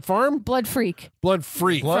called? Blood Farm? Blood Freak. Blood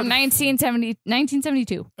Freak. From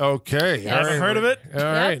 1972. Okay. Yes. All right. Haven't heard of it? All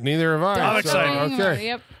right. Neither have I. I'm excited. Okay.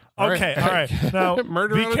 Yep. Okay, all right. Now,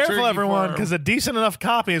 Murder be on a careful, turkey everyone, farm. because a decent enough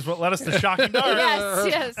copy is what led us to Shocking Dark.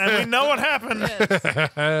 Yes. And we know what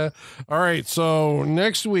happened. All right. So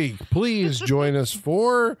next week, please join us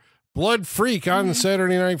for Blood Freak on the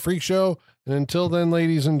Saturday Night Freak Show. And until then,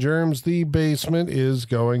 ladies and germs, the basement is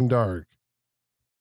going dark.